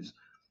and 50s,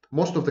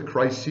 most of the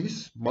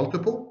crises,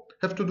 multiple,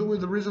 have to do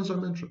with the reasons I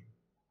mentioned.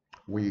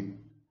 We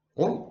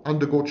all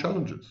undergo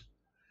challenges.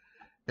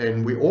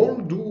 And we all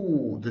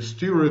do the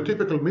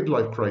stereotypical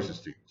midlife crisis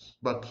things,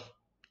 but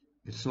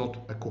it's not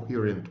a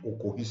coherent or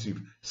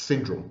cohesive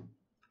syndrome,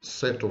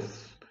 set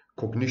of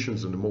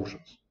cognitions and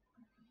emotions.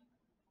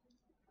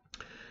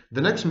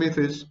 The next myth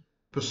is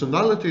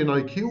personality and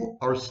IQ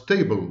are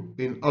stable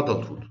in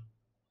adulthood.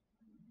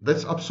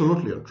 That's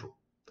absolutely untrue.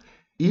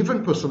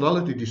 Even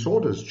personality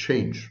disorders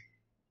change.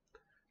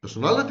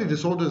 Personality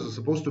disorders are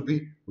supposed to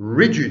be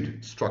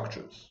rigid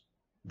structures.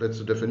 That's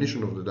the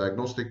definition of the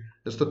Diagnostic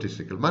and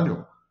Statistical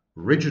Manual.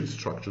 Rigid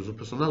structures of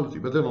personality,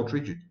 but they're not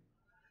rigid.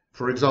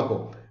 For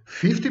example,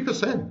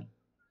 50%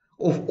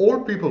 of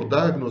all people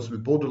diagnosed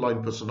with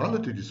borderline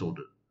personality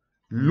disorder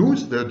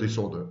lose their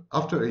disorder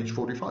after age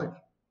 45.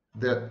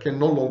 They can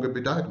no longer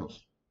be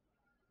diagnosed.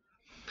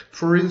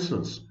 For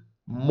instance,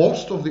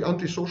 most of the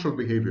antisocial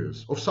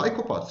behaviors of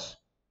psychopaths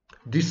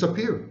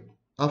disappear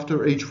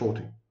after age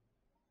 40.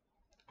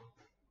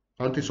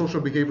 Antisocial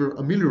behavior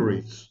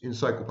ameliorates in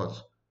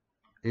psychopaths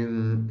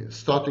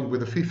starting with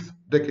the 5th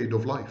decade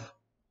of life.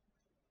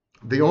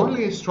 The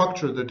only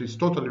structure that is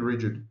totally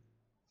rigid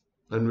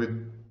and it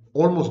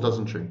almost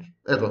doesn't change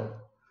ever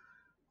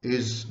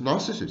is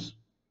narcissism.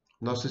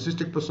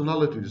 Narcissistic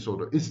personality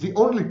disorder. It's the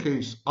only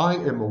case I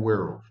am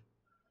aware of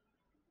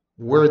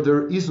where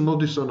there is no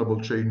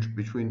discernible change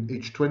between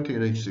age 20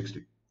 and age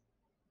 60.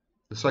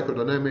 The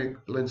psychodynamic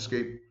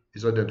landscape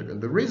is identical.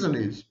 And the reason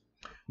is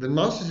the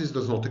narcissist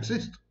does not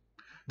exist.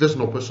 There's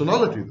no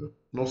personality there,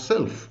 no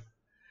self.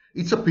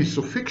 It's a piece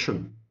of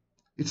fiction.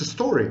 It's a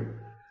story.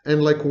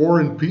 And like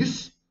War and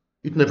Peace,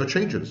 it never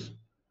changes.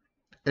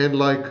 And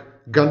like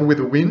Gone with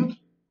the Wind,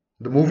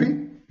 the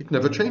movie, it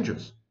never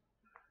changes.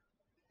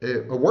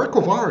 A work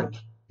of art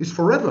is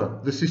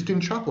forever. The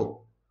Sistine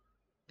Chapel,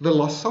 The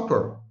Last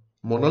Supper,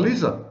 Mona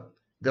Lisa.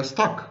 They're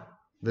stuck.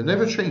 They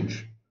never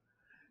change.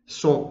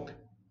 So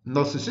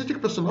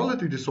narcissistic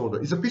personality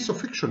disorder is a piece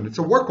of fiction. It's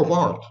a work of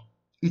art.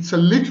 It's a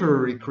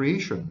literary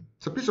creation.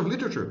 It's a piece of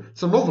literature.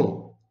 It's a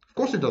novel. Of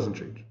course it doesn't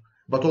change.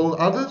 But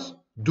all others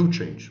do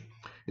change.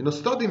 In a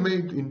study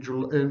made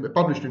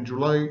published in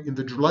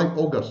the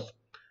July-August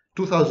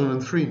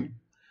 2003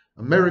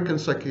 American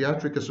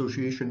Psychiatric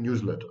Association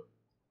newsletter,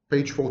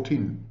 page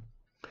 14,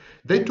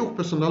 they took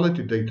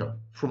personality data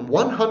from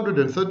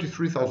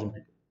 133,000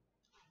 people.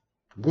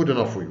 Good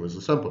enough for you as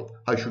a sample,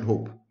 I should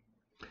hope.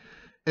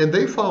 And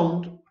they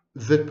found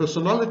that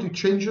personality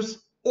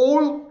changes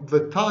all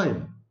the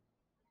time,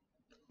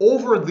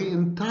 over the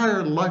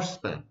entire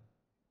lifespan.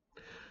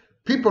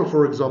 People,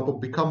 for example,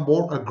 become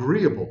more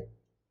agreeable,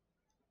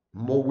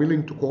 more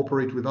willing to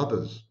cooperate with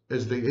others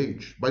as they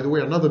age. By the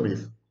way, another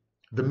myth,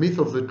 the myth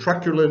of the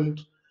truculent,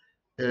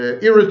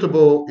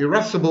 irritable,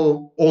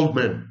 irascible old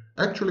men.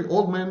 Actually,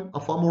 old men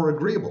are far more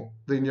agreeable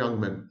than young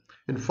men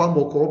and far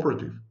more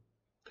cooperative.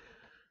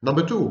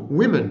 Number two,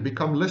 women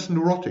become less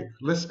neurotic,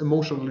 less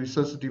emotionally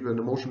sensitive and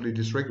emotionally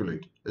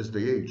dysregulated as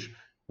they age,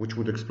 which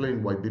would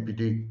explain why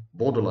BPD,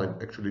 borderline,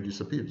 actually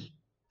disappears.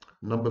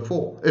 Number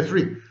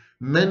three,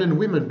 men and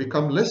women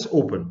become less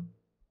open,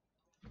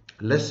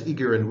 less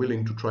eager and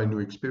willing to try new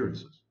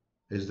experiences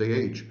as they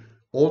age.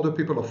 Older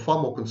people are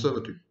far more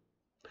conservative.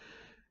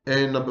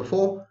 And number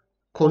four,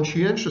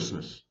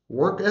 conscientiousness.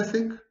 work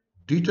ethic,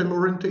 detail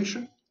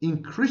orientation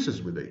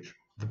increases with age.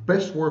 The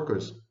best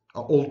workers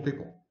are old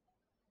people.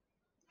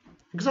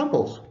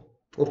 Examples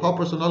of how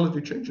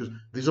personality changes.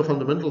 These are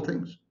fundamental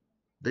things.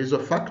 These are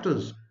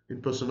factors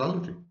in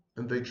personality,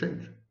 and they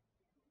change.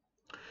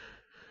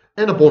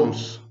 And a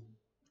bonus.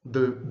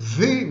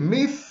 The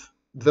myth,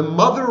 the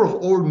mother of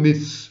all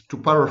myths, to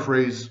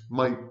paraphrase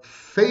my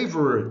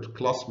favorite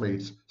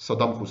classmates,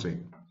 Saddam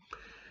Hussein.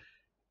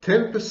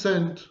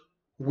 10%,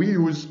 we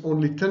use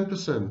only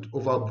 10%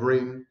 of our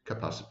brain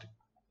capacity.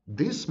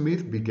 This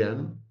myth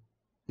began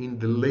in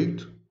the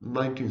late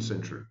 19th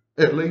century.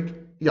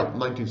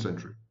 19th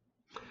century.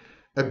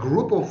 A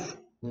group of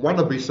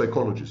wannabe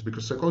psychologists,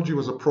 because psychology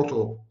was a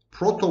proto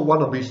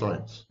wannabe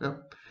science. Yeah?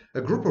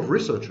 A group of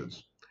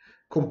researchers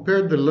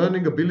compared the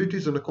learning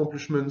abilities and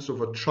accomplishments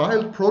of a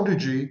child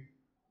prodigy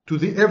to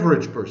the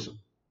average person.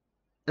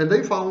 And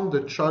they found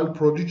that child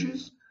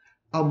prodigies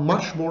are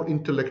much more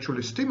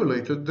intellectually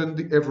stimulated than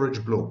the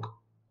average bloke.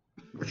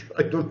 Which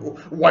I don't know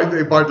why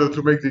they bothered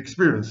to make the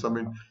experience. I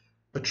mean,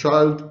 a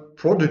child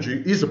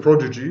prodigy is a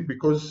prodigy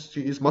because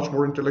he is much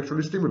more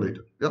intellectually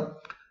stimulated. Yeah,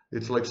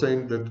 it's like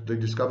saying that they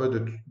discovered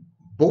that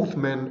both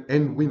men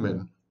and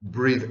women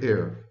breathe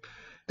air.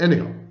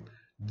 Anyhow,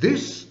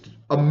 this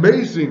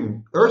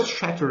amazing,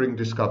 earth-shattering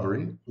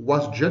discovery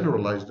was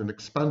generalized and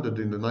expanded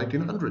in the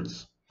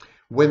 1900s,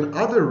 when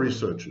other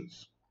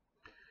researchers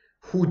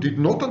who did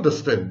not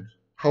understand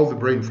how the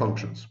brain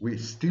functions, we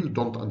still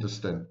don't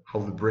understand how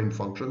the brain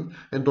functions,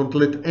 and don't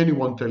let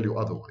anyone tell you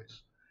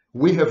otherwise.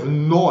 We have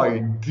no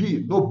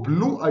idea, no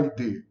blue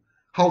idea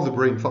how the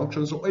brain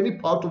functions, or any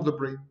part of the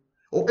brain,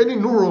 or any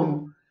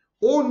neuron,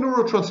 or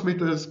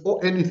neurotransmitters,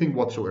 or anything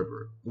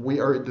whatsoever. We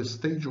are at the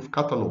stage of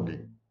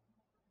cataloging.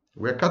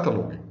 We're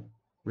cataloging.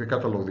 We're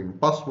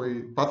cataloging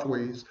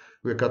pathways,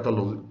 we're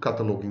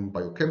cataloging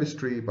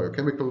biochemistry,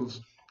 biochemicals.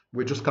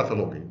 We're just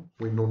cataloging.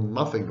 We know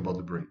nothing about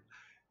the brain.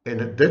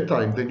 And at that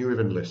time, they knew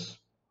even less,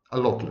 a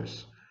lot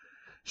less.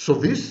 So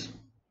these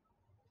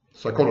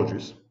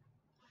psychologists,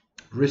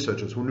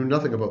 researchers who knew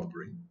nothing about the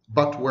brain,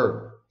 but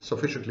were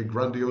sufficiently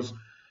grandiose,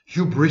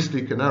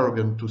 hubristic, and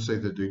arrogant to say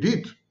that they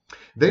did,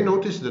 they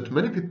noticed that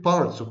many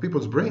parts of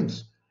people's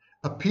brains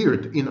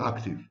appeared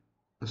inactive.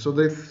 And so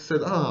they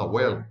said,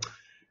 well,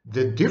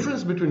 the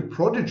difference between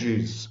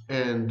prodigies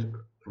and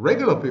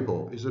regular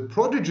people is that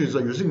prodigies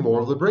are using more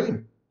of the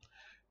brain,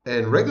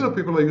 and regular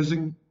people are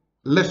using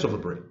less of the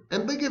brain.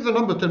 And they gave the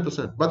number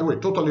 10%. By the way,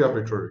 totally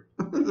arbitrary.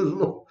 There's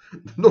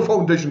no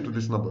foundation to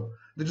this number.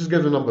 They just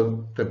gave the number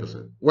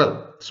 10%.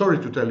 Well, sorry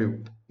to tell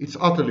you, it's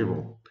utterly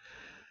wrong.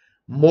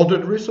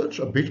 Modern research,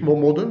 a bit more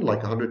modern,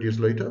 like 100 years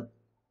later,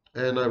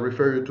 and I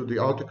refer you to the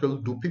article,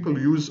 Do People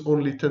Use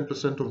Only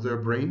 10% of Their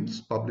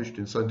Brains?, published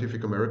in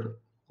Scientific American.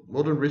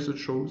 Modern research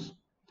shows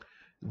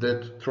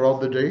that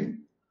throughout the day,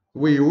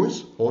 we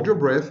use, hold your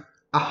breath,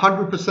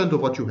 100%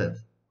 of what you have.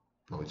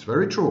 Now, it's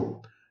very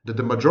true that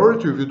the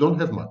majority of you don't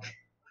have much,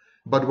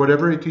 but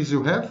whatever it is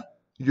you have,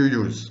 you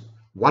use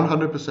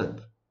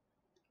 100%.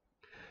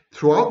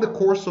 Throughout the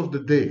course of the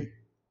day,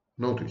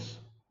 notice,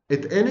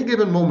 at any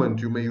given moment,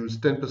 you may use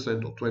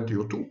 10% or 20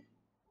 or 2.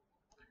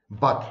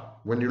 But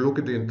when you look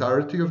at the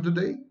entirety of the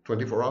day,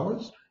 24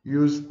 hours,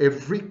 use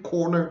every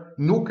corner,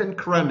 nook and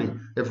cranny,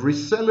 every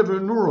cell of a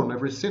neuron,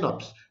 every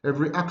synapse,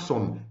 every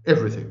axon,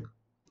 everything.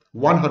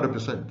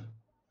 100%.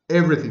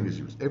 Everything is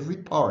used, every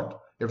part,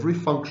 every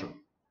function.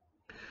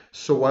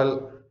 So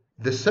while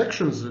the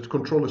sections that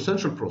control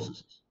essential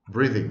processes,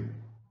 breathing,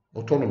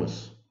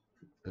 autonomous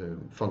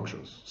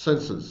functions,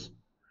 senses,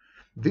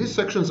 these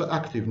sections are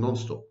active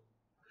non-stop.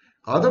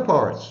 Other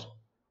parts,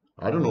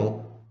 I don't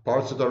know,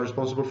 parts that are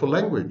responsible for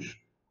language,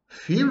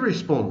 fear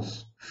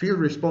response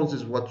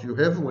is what you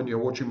have when you're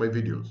watching my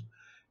videos,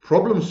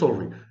 problem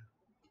solving,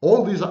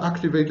 all these are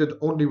activated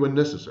only when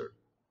necessary.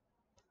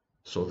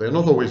 So they're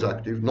not always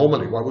active.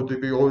 Normally, why would they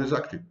be always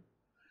active?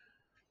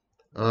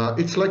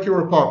 It's like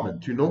your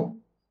apartment, you know?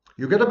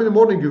 You get up in the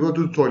morning, you go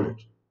to the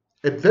toilet.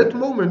 At that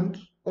moment,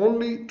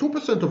 only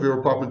 2% of your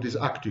apartment is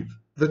active.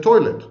 The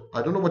toilet.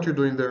 I don't know what you're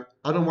doing there.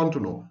 I don't want to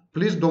know.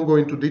 Please don't go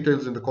into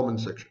details in the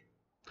comment section.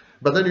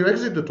 But then you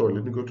exit the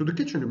toilet and go to the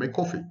kitchen, you make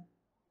coffee.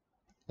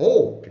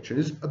 Oh, kitchen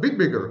is a bit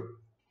bigger.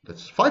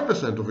 That's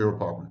 5% of your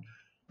apartment.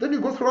 Then you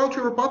go throughout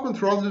your apartment,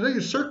 throughout the day,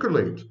 you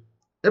circulate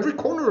every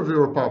corner of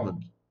your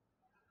apartment.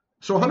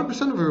 So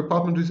 100% of your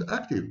apartment is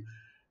active.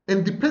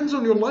 And depends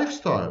on your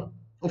lifestyle.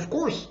 Of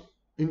course,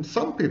 in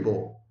some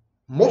people,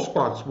 most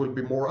parts will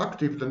be more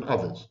active than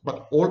others,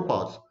 but all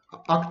parts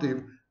are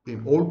active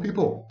in all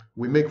people.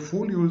 We make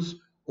full use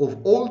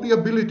of all the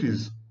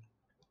abilities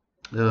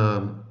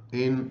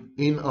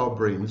in our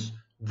brains,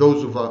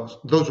 those of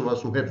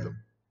us who have them.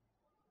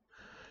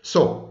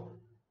 So,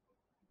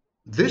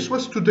 this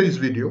was today's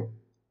video,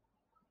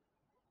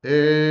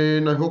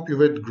 and I hope you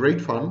had great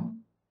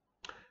fun.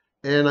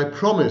 And I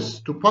promise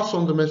to pass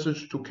on the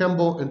message to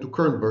Campbell and to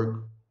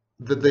Kernberg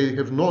that they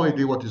have no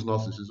idea what is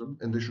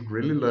narcissism, and they should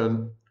really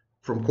learn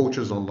from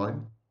coaches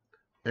online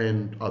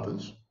and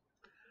others.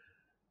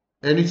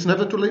 And it's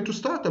never too late to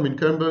start. I mean,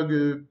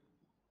 Kernberg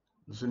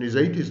is in his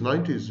 80s,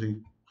 90s. He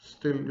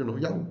still, you know,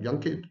 young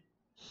kid.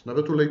 It's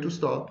never too late to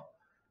start.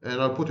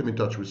 And I'll put him in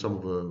touch with some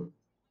of the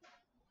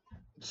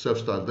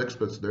self-styled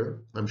experts there.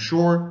 I'm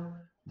sure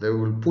they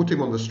will put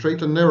him on the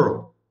straight and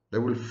narrow. They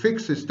will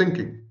fix his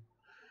thinking.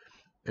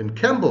 And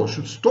Campbell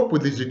should stop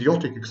with these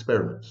idiotic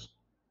experiments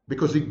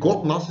because he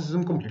got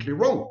narcissism completely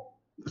wrong,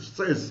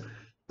 says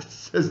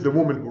the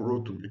woman who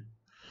wrote to me.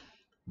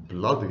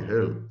 Bloody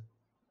hell.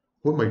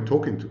 Who am I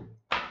talking to?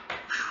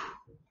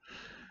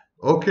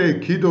 Okay,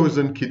 kiddos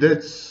and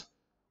kidettes,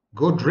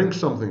 go drink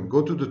something,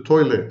 go to the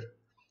toilet,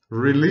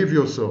 relieve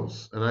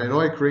yourselves. And I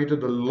know I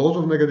created a lot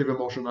of negative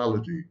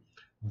emotionality.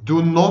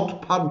 Do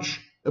not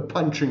punch a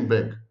punching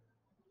bag.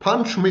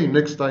 Punch me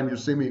next time you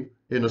see me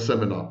in a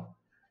seminar.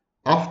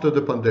 After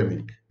the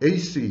pandemic,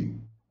 BC,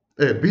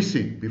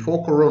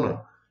 before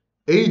Corona,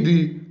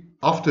 AD,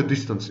 after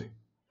distancing.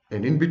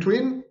 And in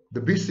between,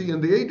 the BC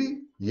and the AD,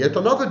 yet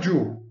another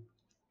Jew.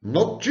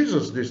 Not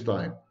Jesus this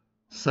time.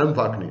 Sam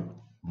Vaknin,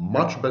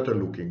 much better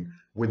looking,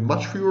 with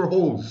much fewer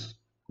holes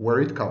where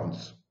it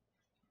counts.